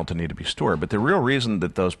expecting oil to need to be stored. But the real reason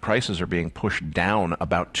that those prices are being pushed down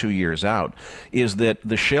about 2 years out is that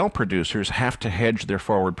the shale producers have to hedge their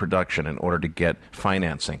forward production in order to get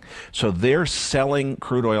financing. So they're selling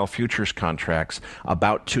crude oil futures contracts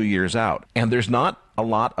about 2 years out. And there's not a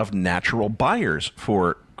lot of natural buyers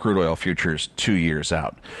for crude oil futures 2 years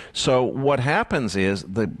out. So what happens is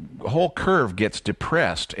the whole curve gets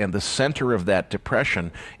depressed, and the center of that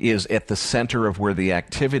depression is at the center of where the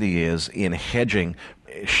activity is in hedging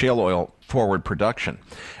shale oil forward production.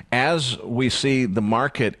 As we see the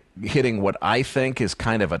market hitting what I think is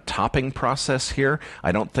kind of a topping process here,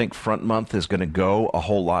 I don't think front month is going to go a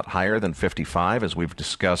whole lot higher than 55, as we've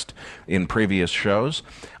discussed in previous shows.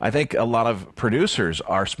 I think a lot of producers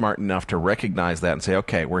are smart enough to recognize that and say,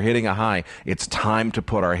 okay, we're hitting a high. It's time to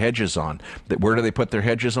put our hedges on. Where do they put their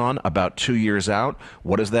hedges on? About 2 years out.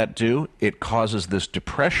 What does that do? It causes this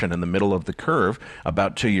depression in the middle of the curve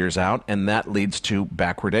about 2 years out, and that leads to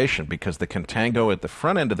backwardation because the contango at the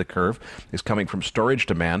front end of the curve is coming from storage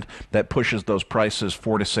demand that pushes those prices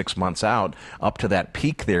 4 to 6 months out up to that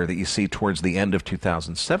peak there that you see towards the end of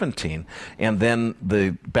 2017. And then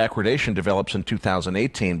the backwardation develops in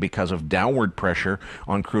 2018 because of downward pressure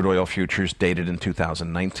on crude oil futures dated in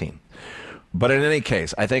 2019. But in any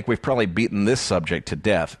case, I think we've probably beaten this subject to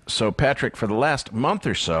death. So, Patrick, for the last month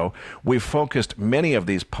or so, we've focused many of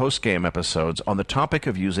these post-game episodes on the topic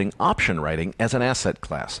of using option writing as an asset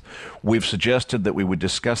class. We've suggested that we would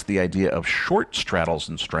discuss the idea of short straddles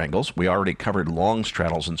and strangles. We already covered long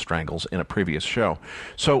straddles and strangles in a previous show.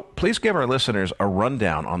 So please give our listeners a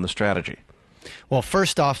rundown on the strategy. Well,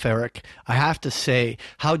 first off, Erik, I have to say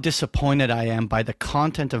how disappointed I am by the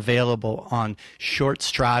content available on short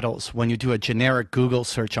straddles when you do a generic Google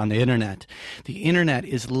search on the internet. The internet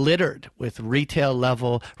is littered with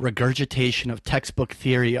retail-level regurgitation of textbook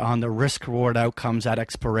theory on the risk-reward outcomes at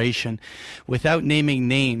expiration. Without naming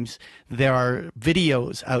names, there are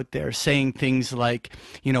videos out there saying things like,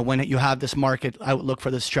 when you have this market outlook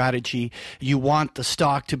for the strategy, you want the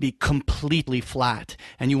stock to be completely flat,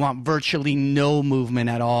 and you want virtually no movement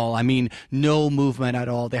at all. I mean, no movement at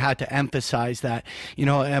all. They had to emphasize that.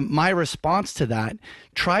 And my response to that,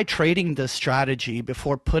 try trading the strategy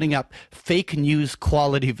before putting up fake news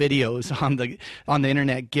quality videos on the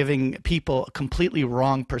internet, giving people a completely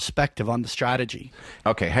wrong perspective on the strategy.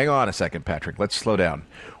 Okay, hang on a second, Patrick. Let's slow down.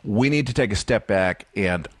 We need to take a step back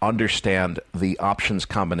and understand the options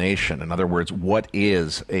combination. In other words, what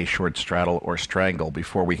is a short straddle or strangle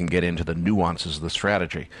before we can get into the nuances of the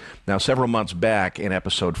strategy. Now, several months back in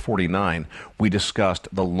episode 49, we discussed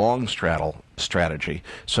the long straddle strategy.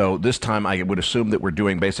 So this time I would assume that we're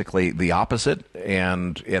doing basically the opposite.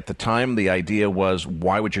 And at the time, the idea was,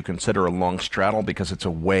 why would you consider a long straddle? Because it's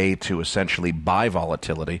a way to essentially buy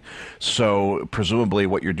volatility. So presumably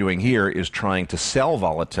what you're doing here is trying to sell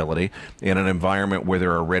volatility in an environment where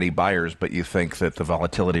there are ready buyers, but you think that the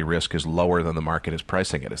volatility risk is lower than the market is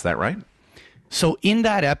pricing it. Is that right? So in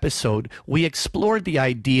that episode, we explored the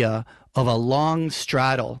idea of a long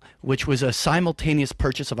straddle, which was a simultaneous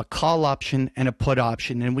purchase of a call option and a put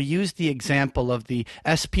option. And we used the example of the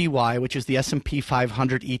SPY, which is the S&P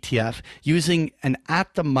 500 ETF, using an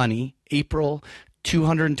at-the-money April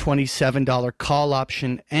 $227 call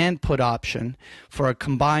option and put option for a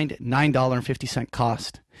combined $9.50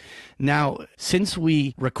 cost. Now, since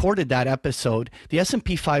we recorded that episode, the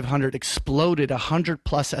S&P 500 exploded 100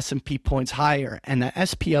 plus S&P points higher, and the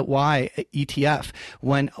SPY ETF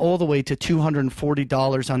went all the way to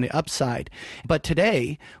 $240 on the upside. But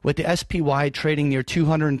today, with the SPY trading near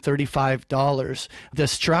 $235, the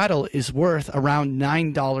straddle is worth around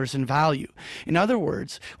 $9 in value. In other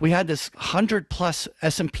words, we had this 100 plus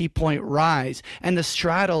S&P point rise, and the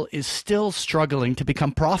straddle is still struggling to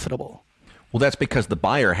become profitable. Well, that's because the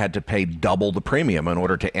buyer had to pay double the premium in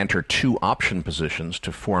order to enter two option positions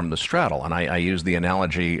to form the straddle. And I used the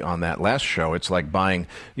analogy on that last show. It's like buying,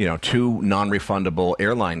 two non-refundable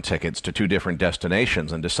airline tickets to two different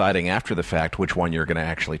destinations and deciding after the fact which one you're going to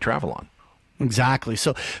actually travel on. Exactly.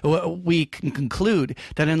 So we can conclude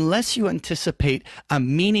that unless you anticipate a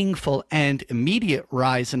meaningful and immediate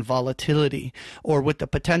rise in volatility, or with the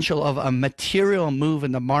potential of a material move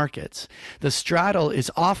in the markets, the straddle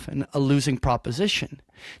is often a losing proposition.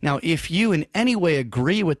 Now, if you in any way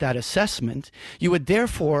agree with that assessment, you would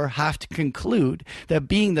therefore have to conclude that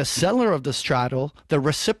being the seller of the straddle, the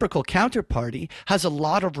reciprocal counterparty has a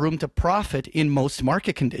lot of room to profit in most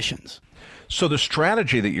market conditions. So the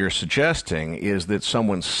strategy that you're suggesting is that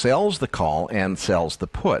someone sells the call and sells the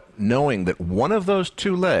put, knowing that one of those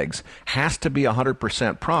two legs has to be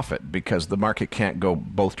 100% profit because the market can't go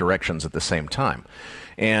both directions at the same time.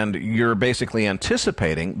 And you're basically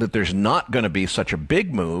anticipating that there's not going to be such a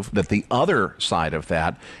big move that the other side of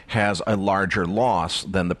that has a larger loss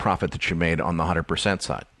than the profit that you made on the 100%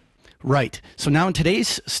 side. Right. So now in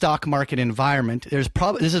today's stock market environment, this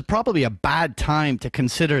is probably a bad time to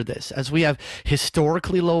consider this, as we have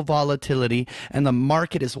historically low volatility and the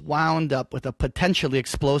market is wound up with a potentially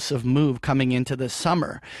explosive move coming into the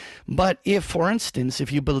summer. But if, for instance,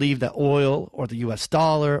 if you believe that oil or the US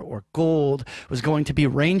dollar or gold was going to be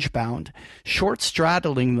range bound, short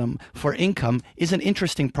straddling them for income is an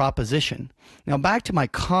interesting proposition. Now, back to my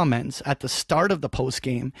comments at the start of the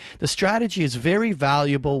postgame, the strategy is a very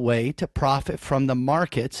valuable way to profit from the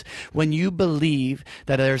markets when you believe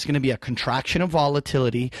that there's going to be a contraction of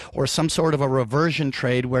volatility or some sort of a reversion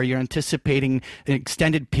trade where you're anticipating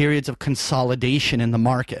extended periods of consolidation in the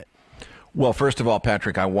market. Well, first of all,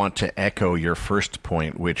 Patrick, I want to echo your first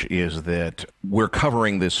point, which is that we're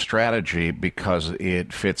covering this strategy because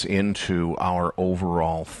it fits into our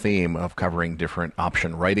overall theme of covering different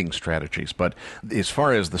option writing strategies. But as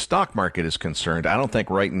far as the stock market is concerned, I don't think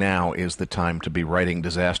right now is the time to be writing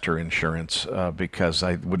disaster insurance because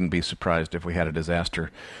I wouldn't be surprised if we had a disaster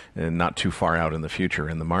not too far out in the future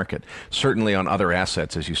in the market. Certainly on other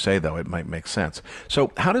assets, as you say, though, it might make sense.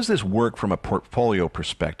 So how does this work from a portfolio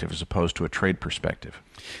perspective as opposed to to a trade perspective?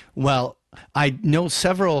 Well, I know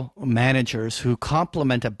several managers who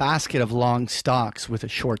complement a basket of long stocks with a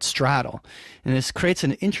short straddle. And this creates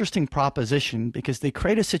an interesting proposition because they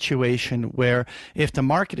create a situation where if the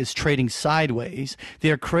market is trading sideways, they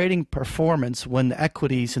are creating performance when the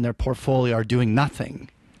equities in their portfolio are doing nothing.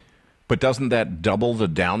 But doesn't that double the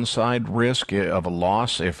downside risk of a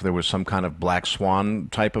loss if there was some kind of black swan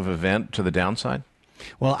type of event to the downside?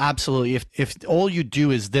 Well, absolutely. If all you do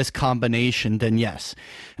is this combination, then yes.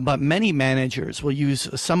 But many managers will use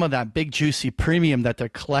some of that big juicy premium that they're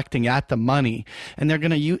collecting at the money, and they're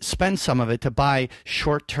going to spend some of it to buy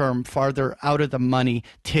short-term, farther out of the money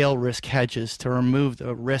tail risk hedges to remove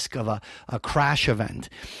the risk of a crash event.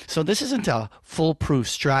 So this isn't a foolproof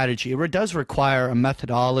strategy. It does require a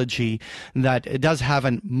methodology that it does have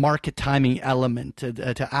a market timing element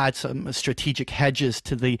to add some strategic hedges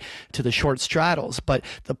to the short straddles. But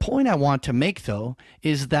the point I want to make, though,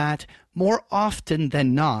 is that more often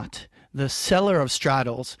than not, the seller of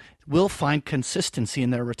straddles will find consistency in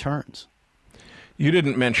their returns. You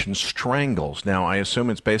didn't mention strangles. Now, I assume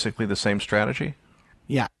it's basically the same strategy?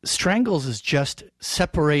 Yeah, strangles is just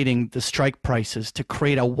separating the strike prices to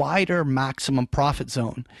create a wider maximum profit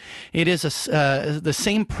zone. It is the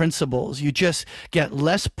same principles. You just get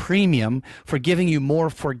less premium for giving you more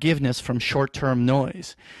forgiveness from short-term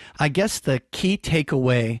noise. I guess the key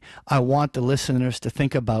takeaway I want the listeners to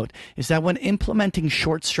think about is that when implementing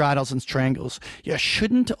short straddles and strangles, you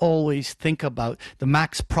shouldn't always think about the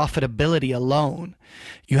max profitability alone.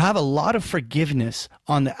 You have a lot of forgiveness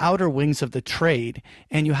on the outer wings of the trade,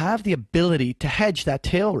 and you have the ability to hedge that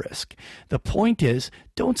tail risk. The point is,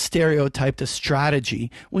 don't stereotype the strategy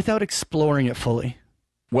without exploring it fully.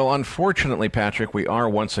 Well, unfortunately, Patrick, we are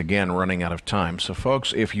once again running out of time. So,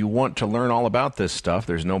 folks, if you want to learn all about this stuff,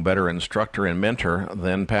 there's no better instructor and mentor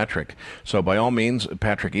than Patrick. So, by all means,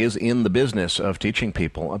 Patrick is in the business of teaching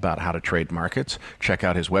people about how to trade markets. Check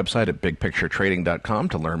out his website at bigpicturetrading.com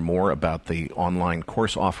to learn more about the online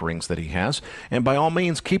course offerings that he has. And by all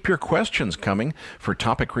means, keep your questions coming for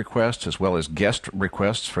topic requests as well as guest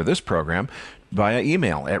requests for this program via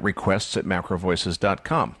email at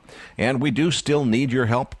requests@macrovoices.com. And we do still need your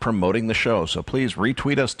help promoting the show, so please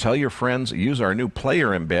retweet us, tell your friends, use our new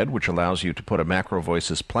player embed, which allows you to put a Macro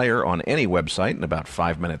Voices player on any website in about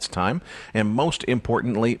 5 minutes' time. And most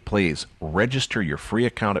importantly, please register your free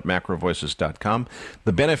account at macrovoices.com.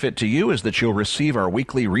 The benefit to you is that you'll receive our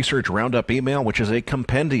weekly Research Roundup email, which is a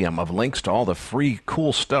compendium of links to all the free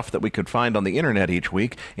cool stuff that we could find on the internet each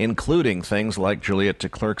week, including things like Juliette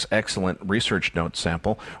Declercq's excellent research note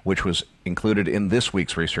sample, which was included in this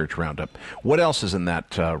week's Research Roundup. What else is in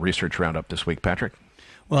that Research Roundup this week, Patrick?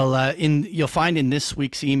 Well, you'll find in this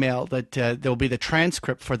week's email that there'll be the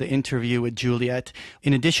transcript for the interview with Juliette.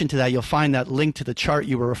 In addition to that, you'll find that link to the chart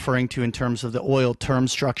you were referring to in terms of the oil term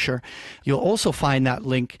structure. You'll also find that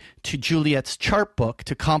link to Juliette's chart book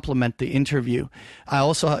to complement the interview. I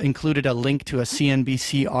also included a link to a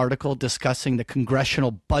CNBC article discussing the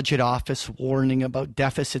Congressional Budget Office warning about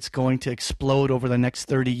deficits going to explode over the next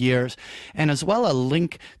 30 years, and as well a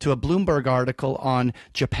link to a Bloomberg article on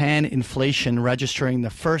Japan inflation registering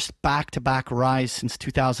the first back-to-back rise since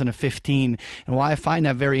 2015. And why I find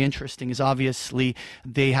that very interesting is obviously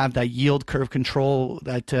they have that yield curve control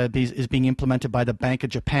that is being implemented by the Bank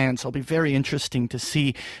of Japan. So it'll be very interesting to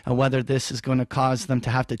see whether this is going to cause them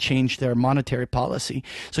to have to change their monetary policy.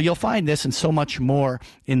 So you'll find this and so much more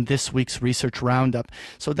in this week's Research Roundup.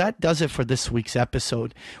 So that does it for this week's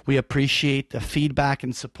episode. We appreciate the feedback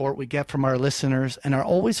and support we get from our listeners and are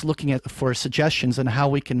always looking for suggestions on how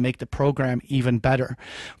we can make the program even better.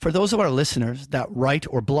 For those of our listeners that write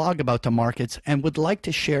or blog about the markets and would like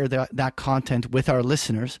to share that content with our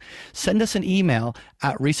listeners, send us an email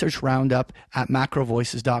at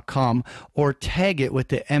researchroundup@macrovoices.com or tag it with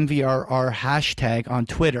the MVRR hashtag on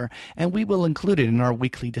Twitter, and we will include it in our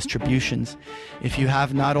weekly distributions. If you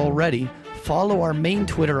have not already, follow our main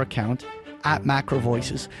Twitter account at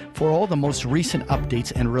MacroVoices for all the most recent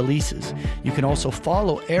updates and releases. You can also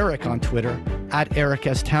follow Erik on Twitter at Erik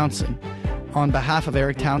S. Townsend. On behalf of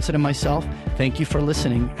Erik Townsend and myself, thank you for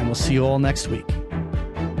listening, and we'll see you all next week.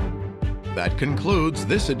 That concludes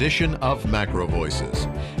this edition of Macro Voices.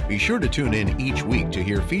 Be sure to tune in each week to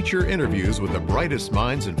hear feature interviews with the brightest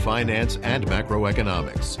minds in finance and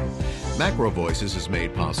macroeconomics. Macro Voices is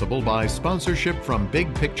made possible by sponsorship from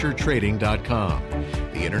BigPictureTrading.com,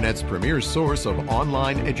 the Internet's premier source of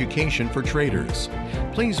online education for traders.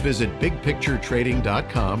 Please visit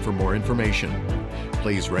BigPictureTrading.com for more information.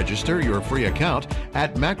 Please register your free account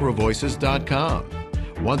at MacroVoices.com.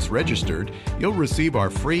 Once registered, you'll receive our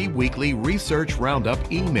free weekly Research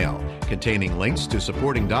Roundup email containing links to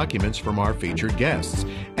supporting documents from our featured guests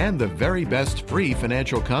and the very best free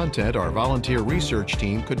financial content our volunteer research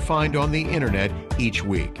team could find on the internet each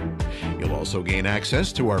week. You'll also gain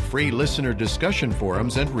access to our free listener discussion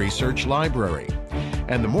forums and research library.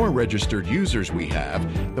 And the more registered users we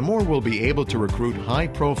have, the more we'll be able to recruit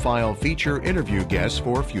high-profile feature interview guests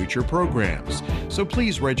for future programs. So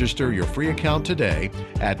please register your free account today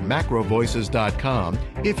at MacroVoices.com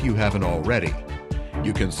if you haven't already.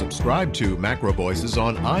 You can subscribe to MacroVoices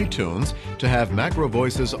on iTunes to have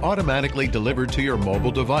MacroVoices automatically delivered to your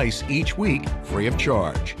mobile device each week free of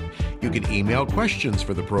charge. You can email questions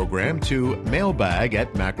for the program to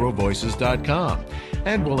mailbag@macrovoices.com,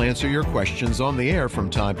 and we'll answer your questions on the air from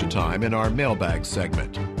time to time in our mailbag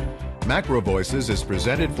segment. MacroVoices is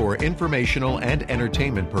presented for informational and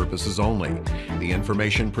entertainment purposes only. The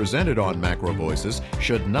information presented on MacroVoices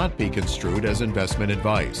should not be construed as investment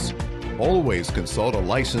advice. Always consult a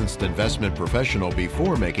licensed investment professional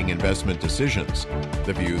before making investment decisions.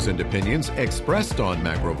 The views and opinions expressed on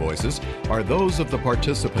MacroVoices are those of the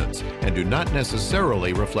participants and do not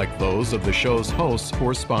necessarily reflect those of the show's hosts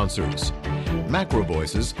or sponsors.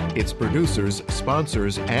 MacroVoices, its producers,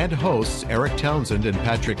 sponsors, and hosts Erik Townsend and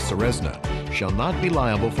Patrick Ceresna shall not be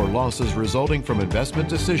liable for losses resulting from investment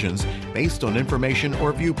decisions based on information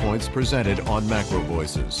or viewpoints presented on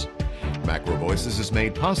MacroVoices. MacroVoices is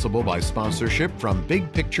made possible by sponsorship from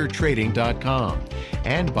BigPictureTrading.com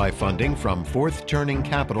and by funding from Fourth Turning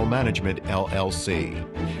Capital Management, LLC.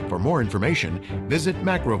 For more information, visit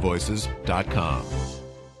MacroVoices.com.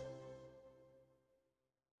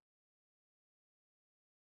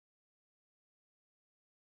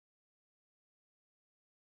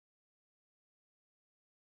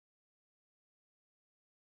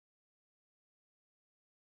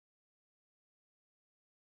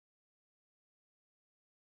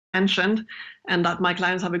 Mentioned and that my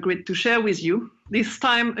clients have agreed to share with you. This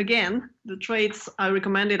time again, the trades I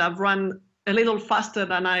recommended have run a little faster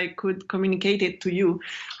than I could communicate it to you,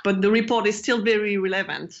 but the report is still very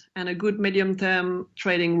relevant and a good medium-term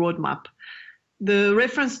trading roadmap. The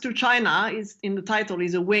reference to China is in the title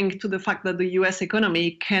is a wink to the fact that the US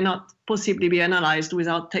economy cannot possibly be analyzed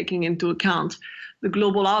without taking into account the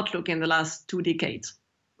global outlook in the last 2 decades.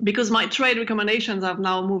 Because my trade recommendations have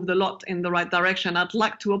now moved a lot in the right direction, I'd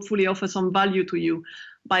like to hopefully offer some value to you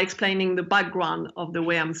by explaining the background of the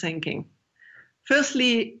way I'm thinking.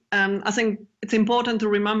 Firstly, I think it's important to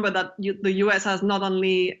remember that the US has not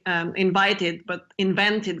only invited but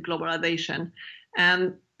invented globalization,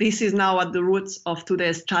 and this is now at the roots of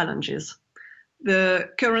today's challenges. The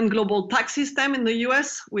current global tax system in the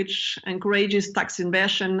US, which encourages tax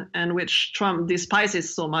inversion and which Trump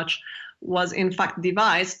despises so much, was in fact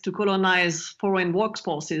devised to colonize foreign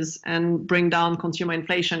workforces and bring down consumer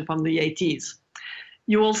inflation from the 80s.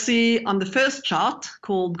 You will see on the first chart,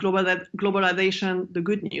 called Globalization, the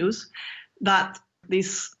Good News, that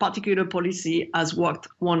this particular policy has worked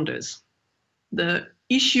wonders. The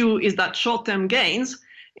issue is that short-term gains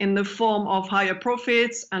in the form of higher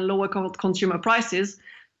profits and lower consumer prices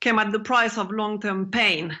came at the price of long-term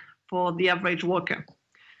pain for the average worker.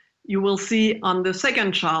 You will see on the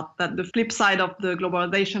second chart that the flip side of the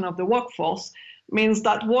globalization of the workforce means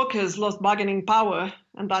that workers lost bargaining power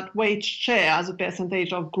and that wage share as a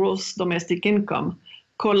percentage of gross domestic income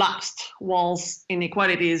collapsed whilst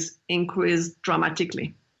inequalities increased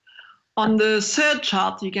dramatically. On the third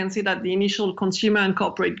chart, you can see that the initial consumer and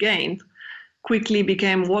corporate gain quickly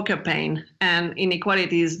became worker pain and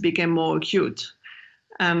inequalities became more acute.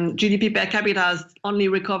 GDP per capita has only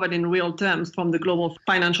recovered in real terms from the global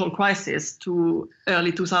financial crisis to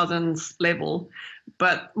early 2000s level.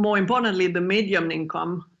 But more importantly, the median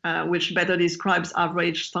income, which better describes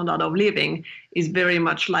average standard of living, is very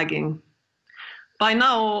much lagging. By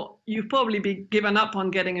now, you've probably given up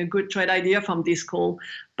on getting a good trade idea from this call,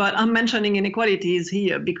 but I'm mentioning inequalities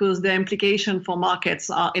here because the implications for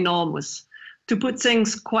markets are enormous. To put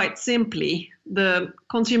things quite simply, the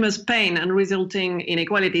consumer's pain and resulting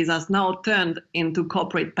inequalities has now turned into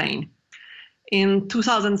corporate pain. In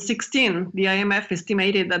 2016, the IMF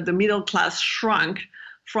estimated that the middle class shrunk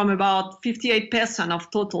from about 58%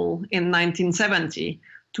 of total in 1970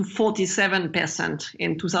 to 47%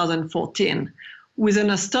 in 2014, with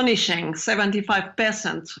an astonishing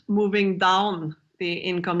 75% moving down the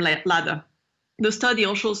income ladder. The study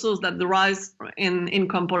also shows that the rise in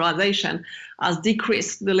income polarization has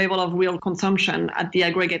decreased the level of real consumption at the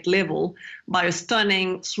aggregate level by a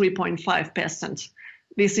stunning 3.5%.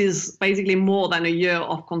 This is basically more than a year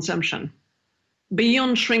of consumption.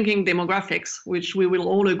 Beyond shrinking demographics, which we will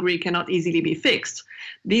all agree cannot easily be fixed,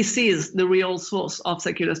 this is the real source of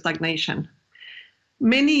secular stagnation.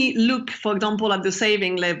 Many look, for example, at the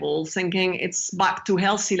saving level, thinking it's back to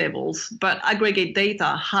healthy levels, but aggregate data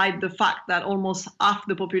hide the fact that almost half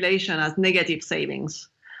the population has negative savings.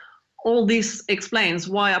 All this explains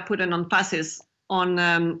why I put an emphasis on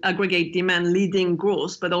aggregate demand leading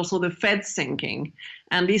growth, but also the Fed's thinking.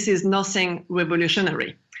 And this is nothing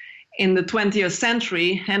revolutionary. In the 20th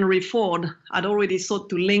century, Henry Ford had already sought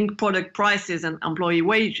to link product prices and employee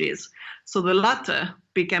wages, so the latter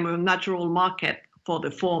became a natural market for the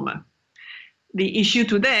former. The issue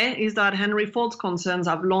today is that Henry Ford's concerns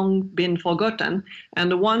have long been forgotten, and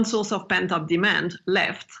the one source of pent-up demand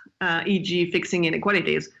left, e.g. fixing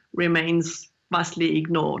inequalities, remains vastly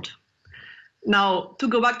ignored. Now, to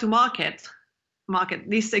go back to market,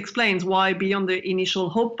 this explains why, beyond the initial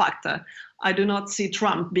hope factor, I do not see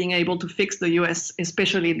Trump being able to fix the US,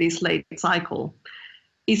 especially this late cycle.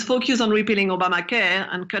 His focus on repealing Obamacare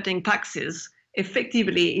and cutting taxes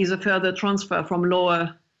effectively is a further transfer from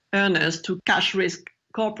lower earners to cash risk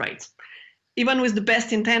corporates. Even with the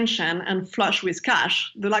best intention and flush with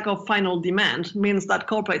cash, the lack of final demand means that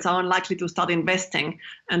corporates are unlikely to start investing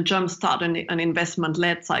and jumpstart an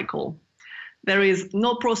investment-led cycle. There is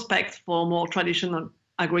no prospect for more traditional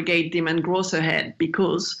aggregate demand growth ahead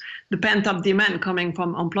because the pent-up demand coming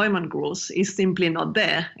from employment growth is simply not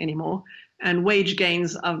there anymore, and wage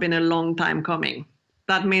gains have been a long time coming.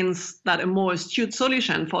 That means that a more astute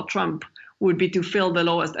solution for Trump would be to fill the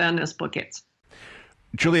lowest earners' pockets.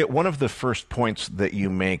 Juliette, one of the first points that you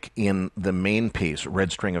make in the main piece,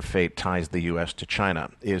 Red String of Fate Ties the U.S. to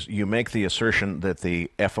China, is you make the assertion that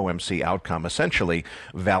the FOMC outcome essentially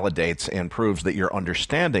validates and proves that your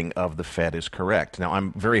understanding of the Fed is correct. Now,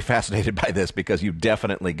 I'm very fascinated by this because you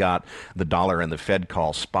definitely got the dollar and the Fed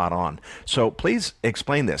call spot on. So please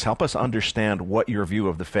explain this. Help us understand what your view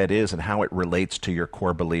of the Fed is and how it relates to your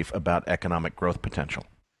core belief about economic growth potential.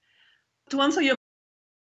 To answer your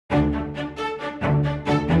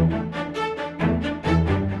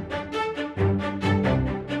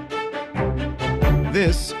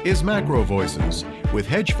This is MacroVoices with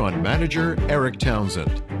hedge fund manager Erik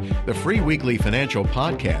Townsend, the free weekly financial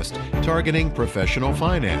podcast targeting professional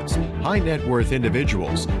finance, high net worth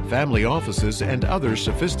individuals, family offices, and other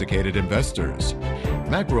sophisticated investors.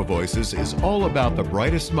 MacroVoices is all about the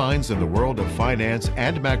brightest minds in the world of finance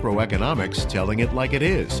and macroeconomics telling it like it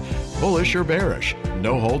is, bullish or bearish,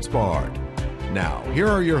 no holds barred. Now, here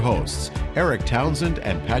are your hosts, Erik Townsend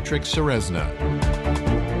and Patrick Ceresna.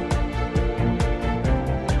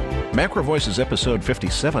 MacroVoices episode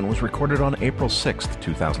 57 was recorded on April 6,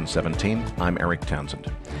 2017. I'm Erik Townsend.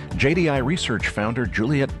 JDI Research founder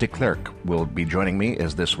Juliette Declercq will be joining me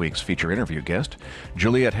as this week's feature interview guest.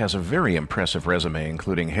 Juliette has a very impressive resume,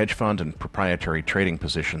 including hedge fund and proprietary trading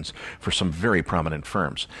positions for some very prominent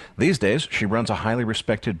firms. These days, she runs a highly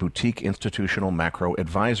respected boutique institutional macro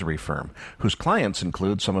advisory firm, whose clients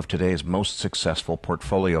include some of today's most successful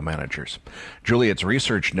portfolio managers. Juliette's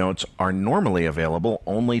research notes are normally available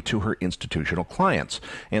only to her institutional clients,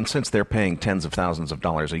 and since they're paying tens of thousands of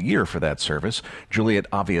dollars a year for that service, Juliette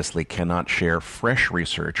obviously cannot share fresh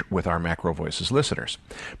research with our MacroVoices listeners.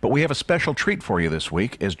 But we have a special treat for you this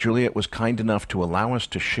week, as Juliette was kind enough to allow us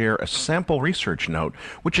to share a sample research note,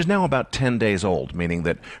 which is now about 10 days old, meaning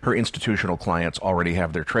that her institutional clients already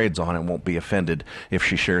have their trades on and won't be offended if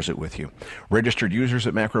she shares it with you. Registered users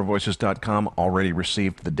at macrovoices.com already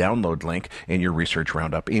received the download link in your Research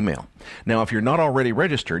Roundup email. Now, if you're not already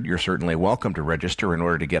registered, you're certainly welcome to register in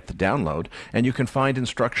order to get the download, and you can find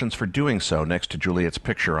instructions for doing so next to Juliette's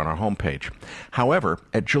picture on our homepage. However,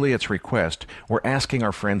 at Juliette's request, we're asking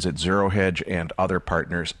our friends at Zero Hedge and other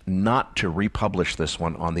partners not to republish this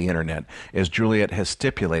one on the internet, as Juliette has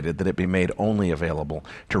stipulated that it be made only available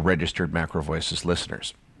to registered MacroVoices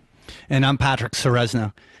listeners. And I'm Patrick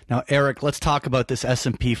Ceresna. Now, Erik, let's talk about this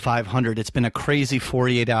S&P 500. It's been a crazy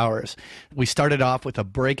 48 hours. We started off with a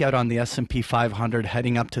breakout on the S&P 500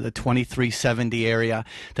 heading up to the 2370 area.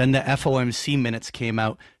 Then the FOMC minutes came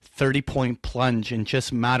out, 30-point plunge in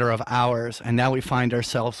just a matter of hours. And now we find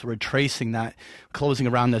ourselves retracing that, closing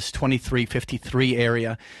around this 2353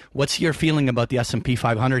 area. What's your feeling about the S&P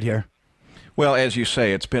 500 here? Well, as you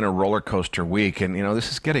say, it's been a roller coaster week, and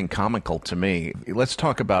this is getting comical to me. Let's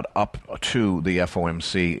talk about up to the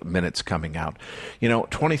FOMC minutes coming out.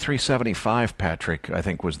 2375, Patrick, I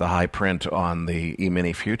think was the high print on the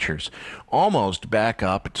E-mini futures, almost back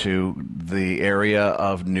up to the area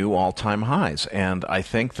of new all-time highs. And I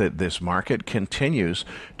think that this market continues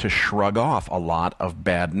to shrug off a lot of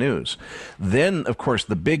bad news. Then, of course,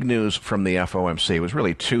 the big news from the FOMC was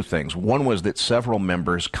really two things. One was that several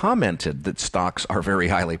members commented that stocks are very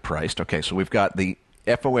highly priced. Okay, so we've got the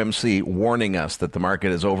FOMC warning us that the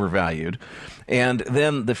market is overvalued, and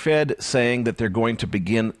then the Fed saying that they're going to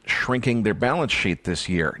begin shrinking their balance sheet this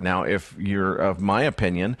year. Now, if you're of my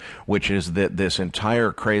opinion, which is that this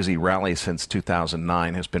entire crazy rally since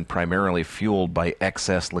 2009 has been primarily fueled by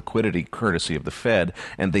excess liquidity courtesy of the Fed,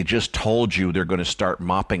 and they just told you they're going to start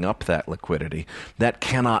mopping up that liquidity, that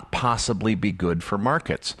cannot possibly be good for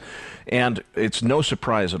markets. And it's no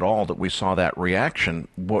surprise at all that we saw that reaction.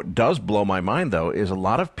 What does blow my mind, though, is a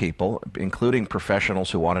lot of people, including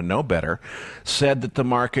professionals who want to know better, said that the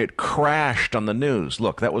market crashed on the news.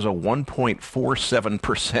 Look, that was a 1.47%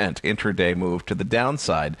 intraday move to the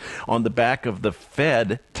downside on the back of the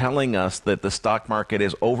Fed telling us that the stock market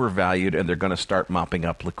is overvalued and they're going to start mopping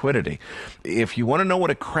up liquidity. If you want to know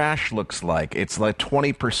what a crash looks like, it's like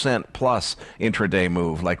 20% plus intraday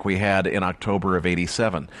move like we had in October of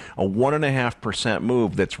 '87. A 1.5%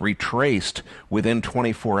 move that's retraced within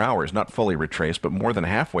 24 hours, not fully retraced, but more than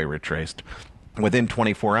halfway retraced within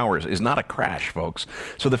 24 hours is not a crash, folks.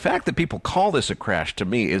 So the fact that people call this a crash, to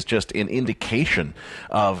me, is just an indication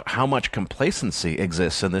of how much complacency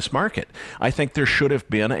exists in this market. I think there should have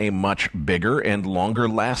been a much bigger and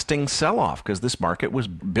longer-lasting sell-off because this market was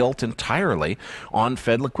built entirely on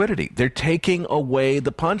Fed liquidity. They're taking away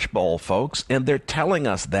the punch bowl, folks, and they're telling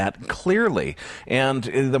us that clearly. And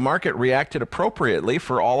the market reacted appropriately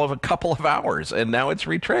for all of a couple of hours, and now it's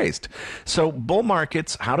retraced. So bull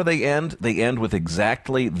markets, how do they end? They end with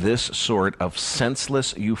exactly this sort of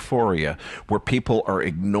senseless euphoria where people are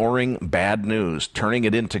ignoring bad news, turning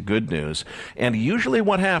it into good news. And usually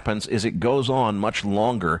what happens is it goes on much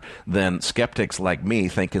longer than skeptics like me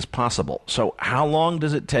think is possible. So how long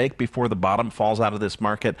does it take before the bottom falls out of this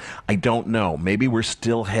market? I don't know. Maybe we're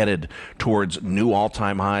still headed towards new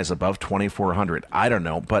all-time highs above 2,400. I don't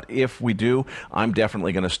know. But if we do, I'm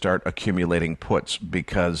definitely going to start accumulating puts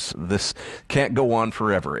because this can't go on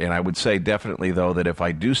forever. And I would say definitely, though, that if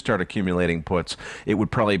I do start accumulating puts, it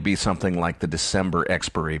would probably be something like the December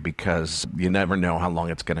expiry because you never know how long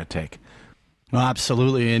it's going to take. Well,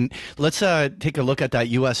 absolutely. And let's take a look at that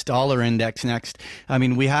U.S. dollar index next. I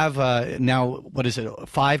mean, we have now,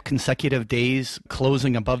 5 consecutive days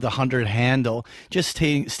closing above the 100 handle, just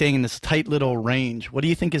staying in this tight little range. What do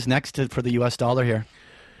you think is next for the U.S. dollar here?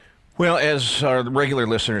 Well, as our regular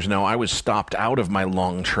listeners know, I was stopped out of my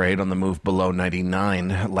long trade on the move below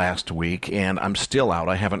 99 last week, and I'm still out.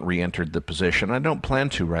 I haven't re-entered the position. I don't plan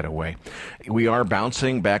to right away. We are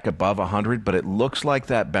bouncing back above 100, but it looks like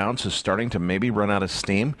that bounce is starting to maybe run out of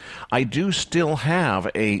steam. I do still have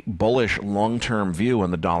a bullish long-term view on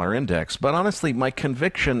the dollar index, but honestly, my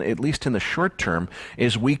conviction, at least in the short term,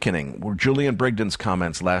 is weakening. Julian Brigden's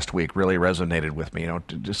comments last week really resonated with me.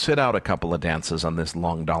 To sit out a couple of dances on this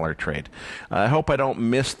long dollar trade. I hope I don't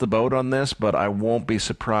miss the boat on this, but I won't be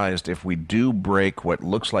surprised if we do break what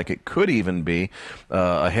looks like it could even be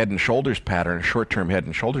a head and shoulders pattern, a short-term head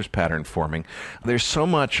and shoulders pattern forming. There's so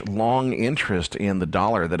much long interest in the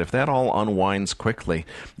dollar that if that all unwinds quickly,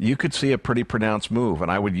 you could see a pretty pronounced move, and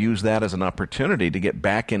I would use that as an opportunity to get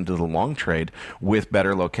back into the long trade with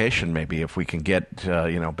better location, maybe if we can get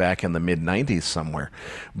back in the mid-90s somewhere.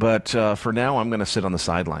 But for now, I'm going to sit on the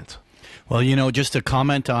sidelines. Well, just to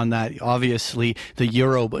comment on that, obviously the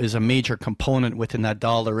euro is a major component within that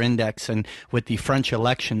dollar index, and with the French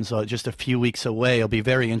elections just a few weeks away, it'll be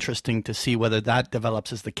very interesting to see whether that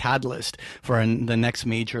develops as the catalyst for the next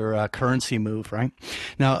major currency move, right?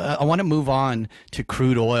 Now, I want to move on to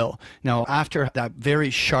crude oil. Now, after that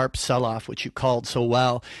very sharp sell-off, which you called so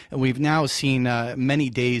well, we've now seen many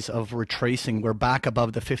days of retracing. We're back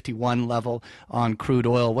above the 51 level on crude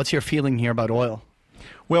oil. What's your feeling here about oil?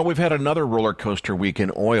 Well, we've had another roller coaster week in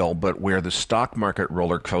oil, but where the stock market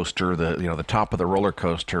roller coaster, the top of the roller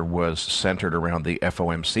coaster was centered around the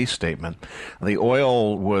FOMC statement. The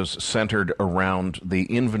oil was centered around the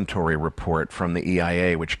inventory report from the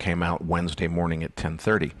EIA, which came out Wednesday morning at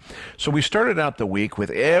 10:30. So we started out the week with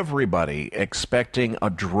everybody expecting a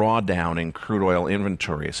drawdown in crude oil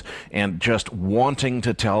inventories and just wanting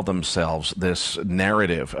to tell themselves this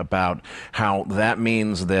narrative about how that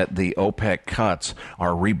means that the OPEC cuts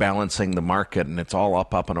are rebalancing the market and it's all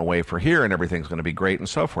up and away for here and everything's going to be great and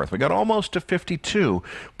so forth. We got almost to 52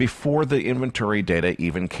 before the inventory data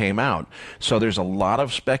even came out. So there's a lot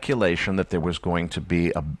of speculation that there was going to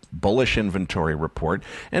be a bullish inventory report.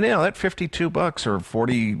 And that $52 or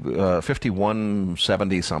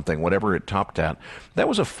 51.70 something, whatever it topped at, that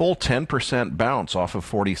was a full 10% bounce off of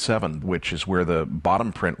 47, which is where the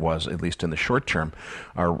bottom print was, at least in the short term,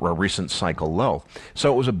 our recent cycle low.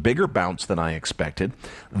 So it was a bigger bounce than I expected.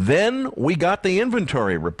 Then we got the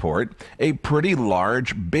inventory report, a pretty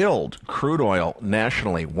large build. Crude oil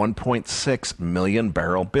nationally, 1.6 million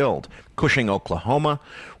barrel build. Cushing, Oklahoma,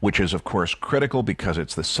 which is, of course, critical because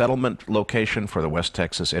it's the settlement location for the West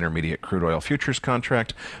Texas Intermediate Crude Oil Futures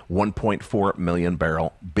contract, 1.4 million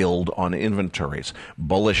barrel build on inventories.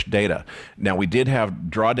 Bullish data. Now, we did have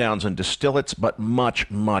drawdowns in distillates, but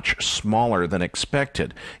much, much smaller than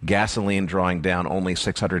expected. Gasoline drawing down only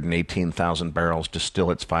 618,000 barrels,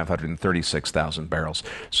 distillates 536,000 barrels.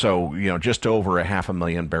 So, just over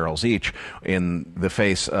 500,000 barrels each in the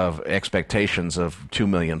face of expectations of 2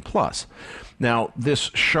 million plus. Now,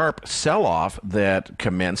 this sharp sell-off that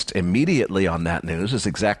commenced immediately on that news is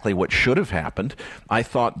exactly what should have happened. I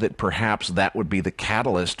thought that perhaps that would be the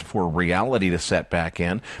catalyst for reality to set back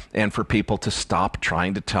in and for people to stop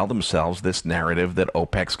trying to tell themselves this narrative that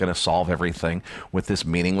OPEC's going to solve everything with this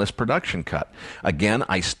meaningless production cut. Again,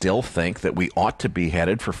 I still think that we ought to be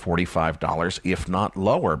headed for $45, if not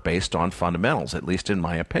lower, based on fundamentals, at least in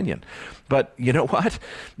my opinion. But you know what?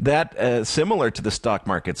 That, similar to the stock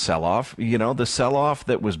market sell-off, the sell-off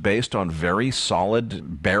that was based on very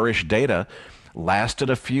solid bearish data lasted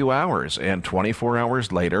a few hours, and 24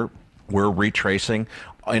 hours later, we're retracing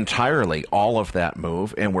entirely all of that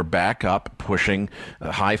move, and we're back up pushing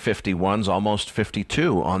high 51s, almost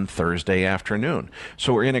 52 on Thursday afternoon.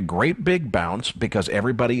 So we're in a great big bounce because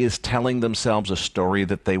everybody is telling themselves a story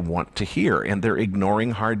that they want to hear, and they're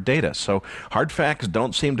ignoring hard data. So hard facts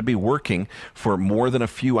don't seem to be working for more than a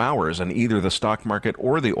few hours in either the stock market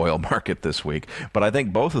or the oil market this week, but I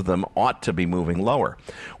think both of them ought to be moving lower.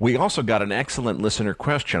 We also got an excellent listener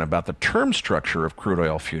question about the term structure of crude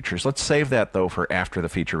oil futures. Let's save that, though, for after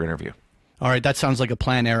the feature interview. All right, that sounds like a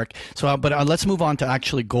plan, Erik. So, but let's move on to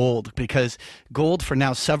actually gold, because gold for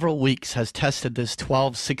now several weeks has tested this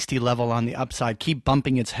 1260 level on the upside, keep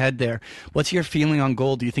bumping its head there. What's your feeling on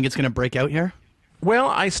gold? Do you think it's going to break out here? Well,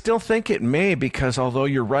 I still think it may, because although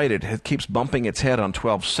you're right, it keeps bumping its head on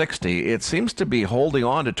 1260, it seems to be holding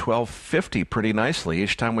on to 1250 pretty nicely.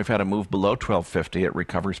 Each time we've had a move below 1250, it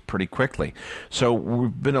recovers pretty quickly. So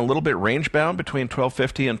we've been a little bit range-bound between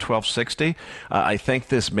 1250 and 1260. I think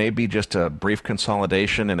this may be just a brief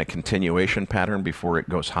consolidation and a continuation pattern before it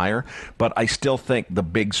goes higher, but I still think the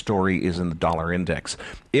big story is in the dollar index.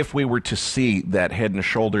 If we were to see that head and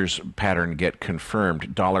shoulders pattern get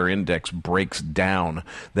confirmed, dollar index breaks down,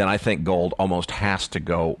 then I think gold almost has to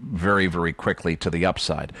go very, very quickly to the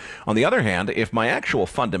upside. On the other hand, if my actual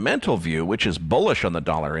fundamental view, which is bullish on the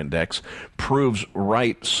dollar index, proves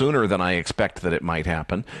right sooner than I expect that it might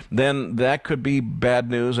happen, then that could be bad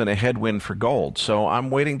news and a headwind for gold. So I'm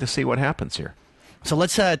waiting to see what happens here. So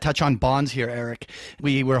let's touch on bonds here, Erik.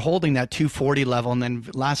 We were holding that 240 level, and then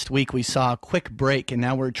last week we saw a quick break, and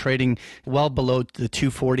now we're trading well below the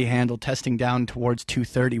 240 handle, testing down towards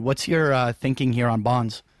 230. What's your thinking here on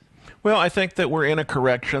bonds? Well, I think that we're in a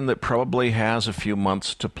correction that probably has a few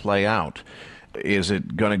months to play out. Is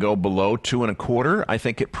it going to go below 2.25? I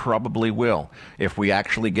think it probably will. If we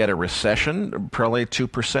actually get a recession, probably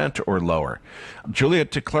 2% or lower.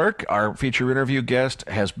 Juliette Declercq, our feature interview guest,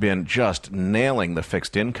 has been just nailing the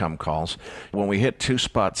fixed income calls. When we hit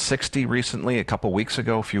 2.60 recently,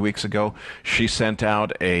 a few weeks ago, she sent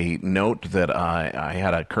out a note that I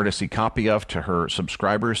had a courtesy copy of to her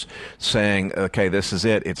subscribers saying, okay, this is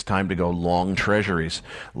it. It's time to go long treasuries.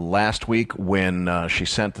 Last week, when she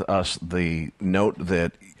sent us the note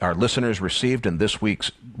that our listeners received in this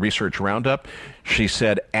week's research roundup, she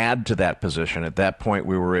said add to that position. At that point,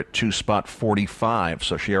 we were at 2.45,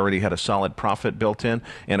 so she already had a solid profit built in,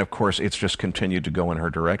 and of course, it's just continued to go in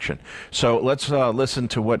her direction. So let's listen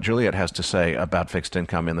to what Juliette has to say about fixed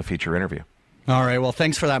income in the feature interview. All right. Well,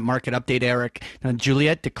 thanks for that market update, Erik. Now,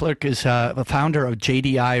 Juliette Declercq is the founder of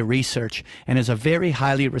JDI Research and is a very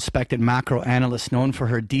highly respected macro analyst known for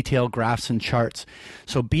her detailed graphs and charts.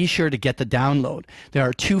 So be sure to get the download. There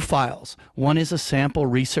are two files. One is a sample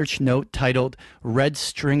research note titled Red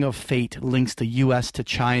String of Fate Links the U.S. to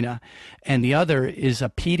China. And the other is a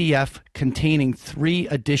PDF containing 3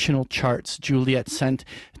 additional charts Juliette sent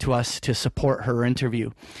to us to support her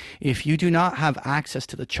interview. If you do not have access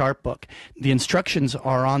to the chart book, the instructions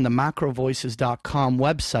are on the MacroVoices.com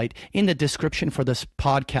website in the description for this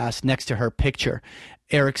podcast next to her picture.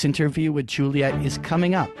 Erik's interview with Juliette is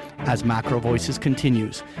coming up as Macro Voices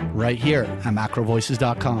continues right here at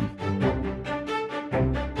MacroVoices.com.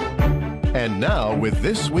 And now with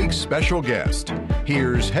this week's special guest,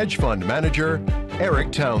 here's hedge fund manager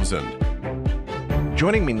Erik Townsend.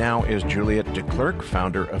 Joining me now is Juliette Declercq,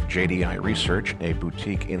 founder of JDI Research, a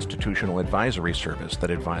boutique institutional advisory service that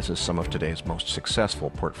advises some of today's most successful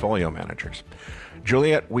portfolio managers.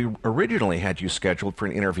 Juliette, we originally had you scheduled for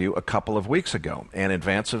an interview a couple of weeks ago. In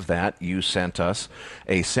advance of that, you sent us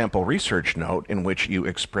a sample research note in which you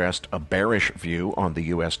expressed a bearish view on the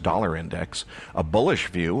U.S. dollar index, a bullish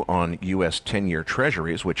view on U.S. 10-year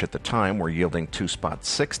treasuries, which at the time were yielding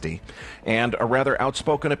 2.60, and a rather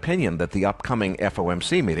outspoken opinion that the upcoming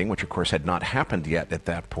FOMC meeting, which of course had not happened yet at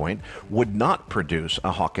that point, would not produce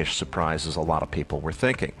a hawkish surprise as a lot of people were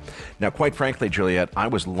thinking. Now, quite frankly, Juliette, I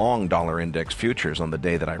was long dollar index futures on the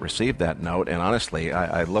day that I received that note, and honestly,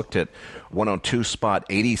 I looked at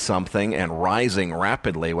 102.80 something and rising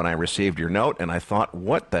rapidly when I received your note, and I thought,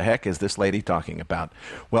 what the heck is this lady talking about?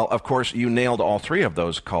 Well, of course, you nailed all three of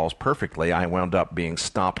those calls perfectly. I wound up being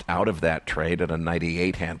stopped out of that trade at a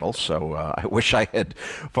 98 handle, so I wish I had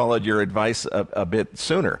followed your advice a bit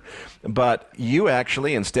sooner. But you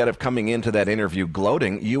actually, instead of coming into that interview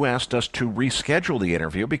gloating, you asked us to reschedule the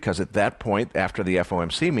interview because at that point, after the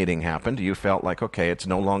FOMC meeting happened, you felt like, okay, it's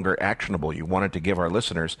no longer actionable. You wanted to give our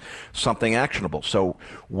listeners something actionable. So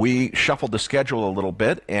we shuffled the schedule a little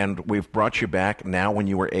bit, and we've brought you back now when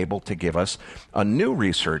you were able to give us a new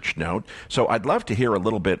research note. So I'd love to hear a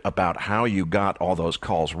little bit about how you got all those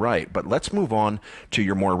calls right. But let's move on to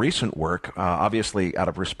your more recent work. Obviously, out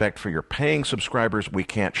of respect for your paying subscribers, we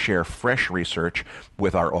can't share fresh research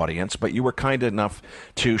with our audience, but you were kind enough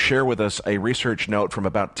to share with us a research note from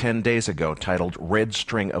about 10 days ago titled Red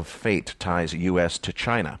String of Fate Ties U.S. to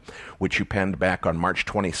China, which you penned back on March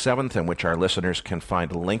 27th and which our listeners can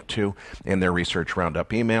find a link to in their Research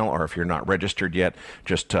Roundup email, or if you're not registered yet,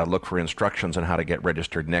 just look for instructions on how to get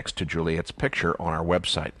registered next to Juliette's picture on our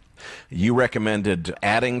website. You recommended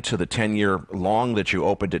adding to the 10-year long that you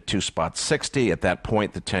opened at 2.60. At that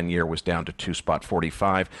point, the 10-year was down to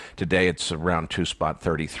 2.45. Today, it's around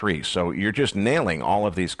 2.33. So you're just nailing all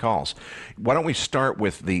of these calls. Why don't we start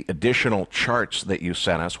with the additional charts that you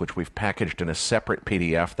sent us, which we've packaged in a separate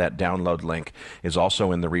PDF. That download link is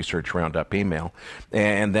also in the Research Roundup email,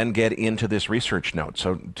 and then get into this research note.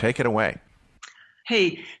 So take it away.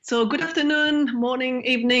 Hey, so good afternoon, morning,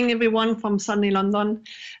 evening, everyone from sunny London.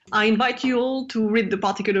 I invite you all to read the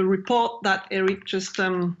particular report that Erik just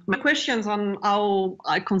my questions on how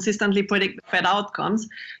I consistently predict Fed outcomes.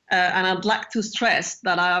 And I'd like to stress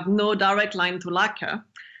that I have no direct line to lacquer.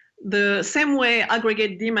 The same way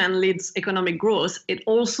aggregate demand leads economic growth, it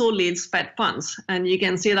also leads Fed funds. And you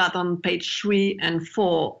can see that on page 3 and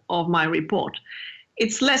 4 of my report.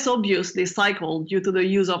 It's less obvious this cycle due to the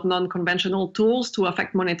use of non-conventional tools to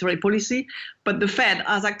affect monetary policy, but the Fed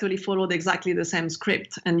has actually followed exactly the same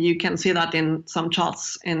script, and you can see that in some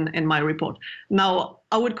charts in my report. Now,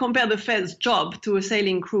 I would compare the Fed's job to a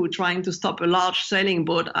sailing crew trying to stop a large sailing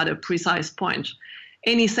boat at a precise point.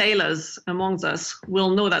 Any sailors amongst us will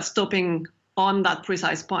know that stopping on that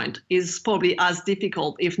precise point is probably as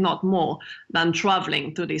difficult, if not more, than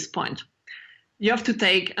traveling to this point. You have to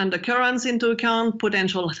take undercurrents into account,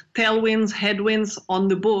 potential tailwinds, headwinds on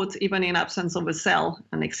the boat, even in absence of a sail,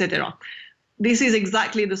 and etc. This is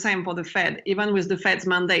exactly the same for the Fed. Even with the Fed's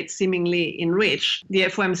mandate seemingly in reach, the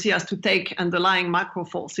FOMC has to take underlying macro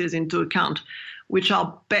forces into account, which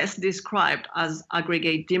are best described as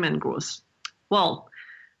aggregate demand growth. Well,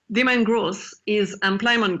 demand growth is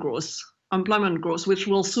employment growth, which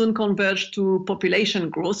will soon converge to population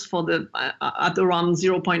growth at around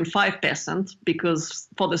 0.5%, because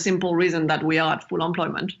for the simple reason that we are at full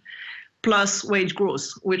employment, plus wage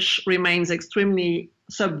growth, which remains extremely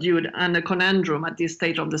subdued and a conundrum at this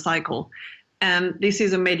stage of the cycle. And this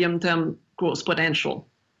is a medium-term growth potential,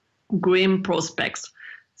 grim prospects.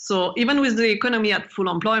 So even with the economy at full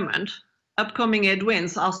employment, upcoming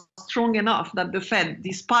headwinds are strong enough that the Fed,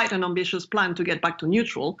 despite an ambitious plan to get back to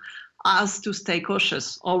neutral, has to stay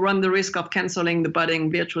cautious or run the risk of canceling the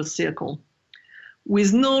budding virtuous circle.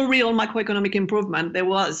 With no real macroeconomic improvement, there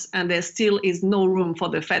was and there still is no room for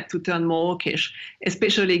the Fed to turn more hawkish,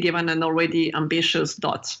 especially given an already ambitious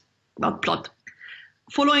dot plot.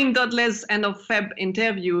 Following Dudley's end of Feb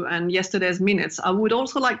interview and yesterday's minutes, I would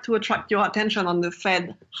also like to attract your attention on the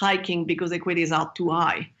Fed hiking because equities are too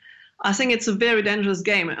high. I think it's a very dangerous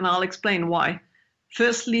game, and I'll explain why.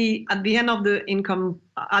 Firstly, at the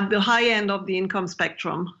high end of the income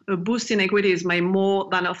spectrum, a boost in equities may more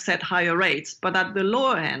than offset higher rates. But at the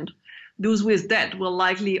lower end, those with debt will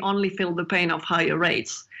likely only feel the pain of higher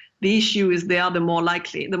rates. The issue is they are the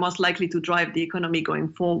most likely to drive the economy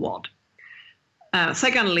going forward.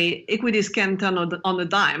 Secondly, equities can turn on a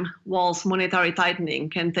dime, whilst monetary tightening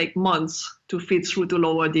can take months to feed through to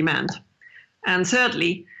lower demand. And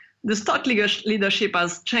thirdly, the stock leadership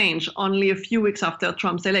has changed only a few weeks after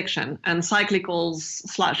Trump's election, and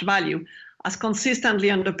cyclicals/value has consistently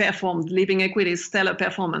underperformed, leaving equities' stellar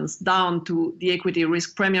performance down to the equity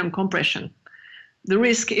risk premium compression. The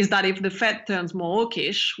risk is that if the Fed turns more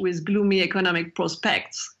hawkish with gloomy economic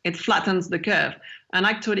prospects, it flattens the curve and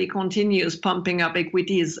actually continues pumping up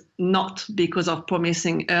equities, not because of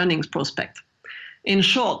promising earnings prospect. In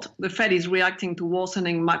short, the Fed is reacting to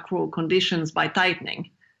worsening macro conditions by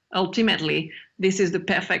tightening. Ultimately, this is the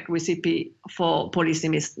perfect recipe for policy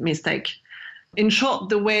mistake. In short,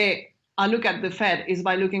 the way I look at the Fed is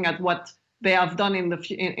by looking at what they have done in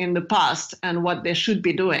the past and what they should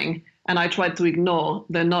be doing, and I try to ignore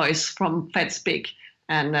the noise from Fed speak,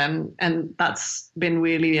 and that's been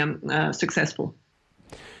really successful.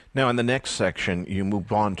 Now, in the next section, you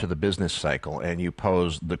move on to the business cycle, and you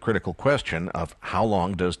pose the critical question of how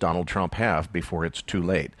long does Donald Trump have before it's too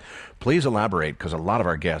late? Please elaborate, because a lot of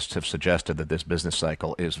our guests have suggested that this business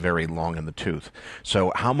cycle is very long in the tooth.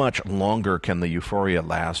 So how much longer can the euphoria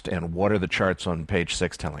last, and what are the charts on page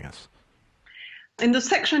 6 telling us? In the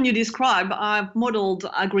section you describe, I've modeled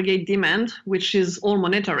aggregate demand, which is all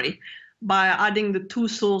monetary, by adding the two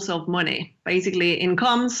sources of money, basically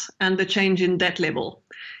incomes and the change in debt level.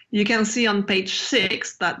 You can see on page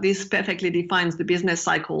 6 that this perfectly defines the business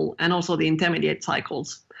cycle and also the intermediate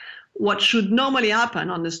cycles. What should normally happen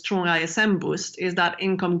on the strong ISM boost is that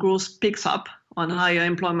income growth picks up on higher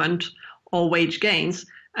employment or wage gains,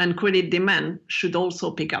 and credit demand should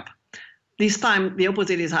also pick up. This time, the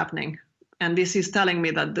opposite is happening, and this is telling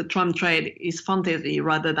me that the Trump trade is fantasy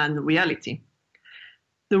rather than reality.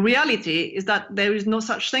 The reality is that there is no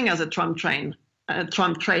such thing as a Trump trade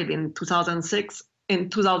in 2006. In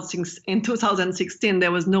 2016,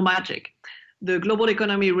 there was no magic. The global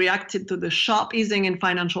economy reacted to the sharp easing in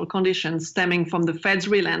financial conditions stemming from the Fed's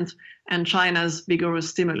relent and China's vigorous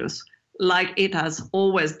stimulus, like it has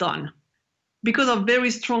always done. Because of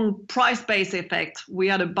very strong price-based effect, we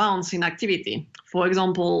had a bounce in activity. For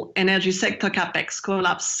example, energy sector capex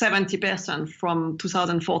collapsed 70% from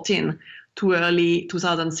 2014 to early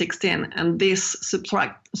 2016, and this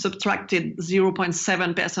subtracted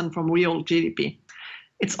 0.7% from real GDP.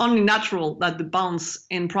 It's only natural that the bounce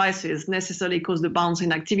in prices necessarily caused the bounce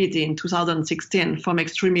in activity in 2016 from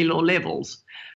extremely low levels.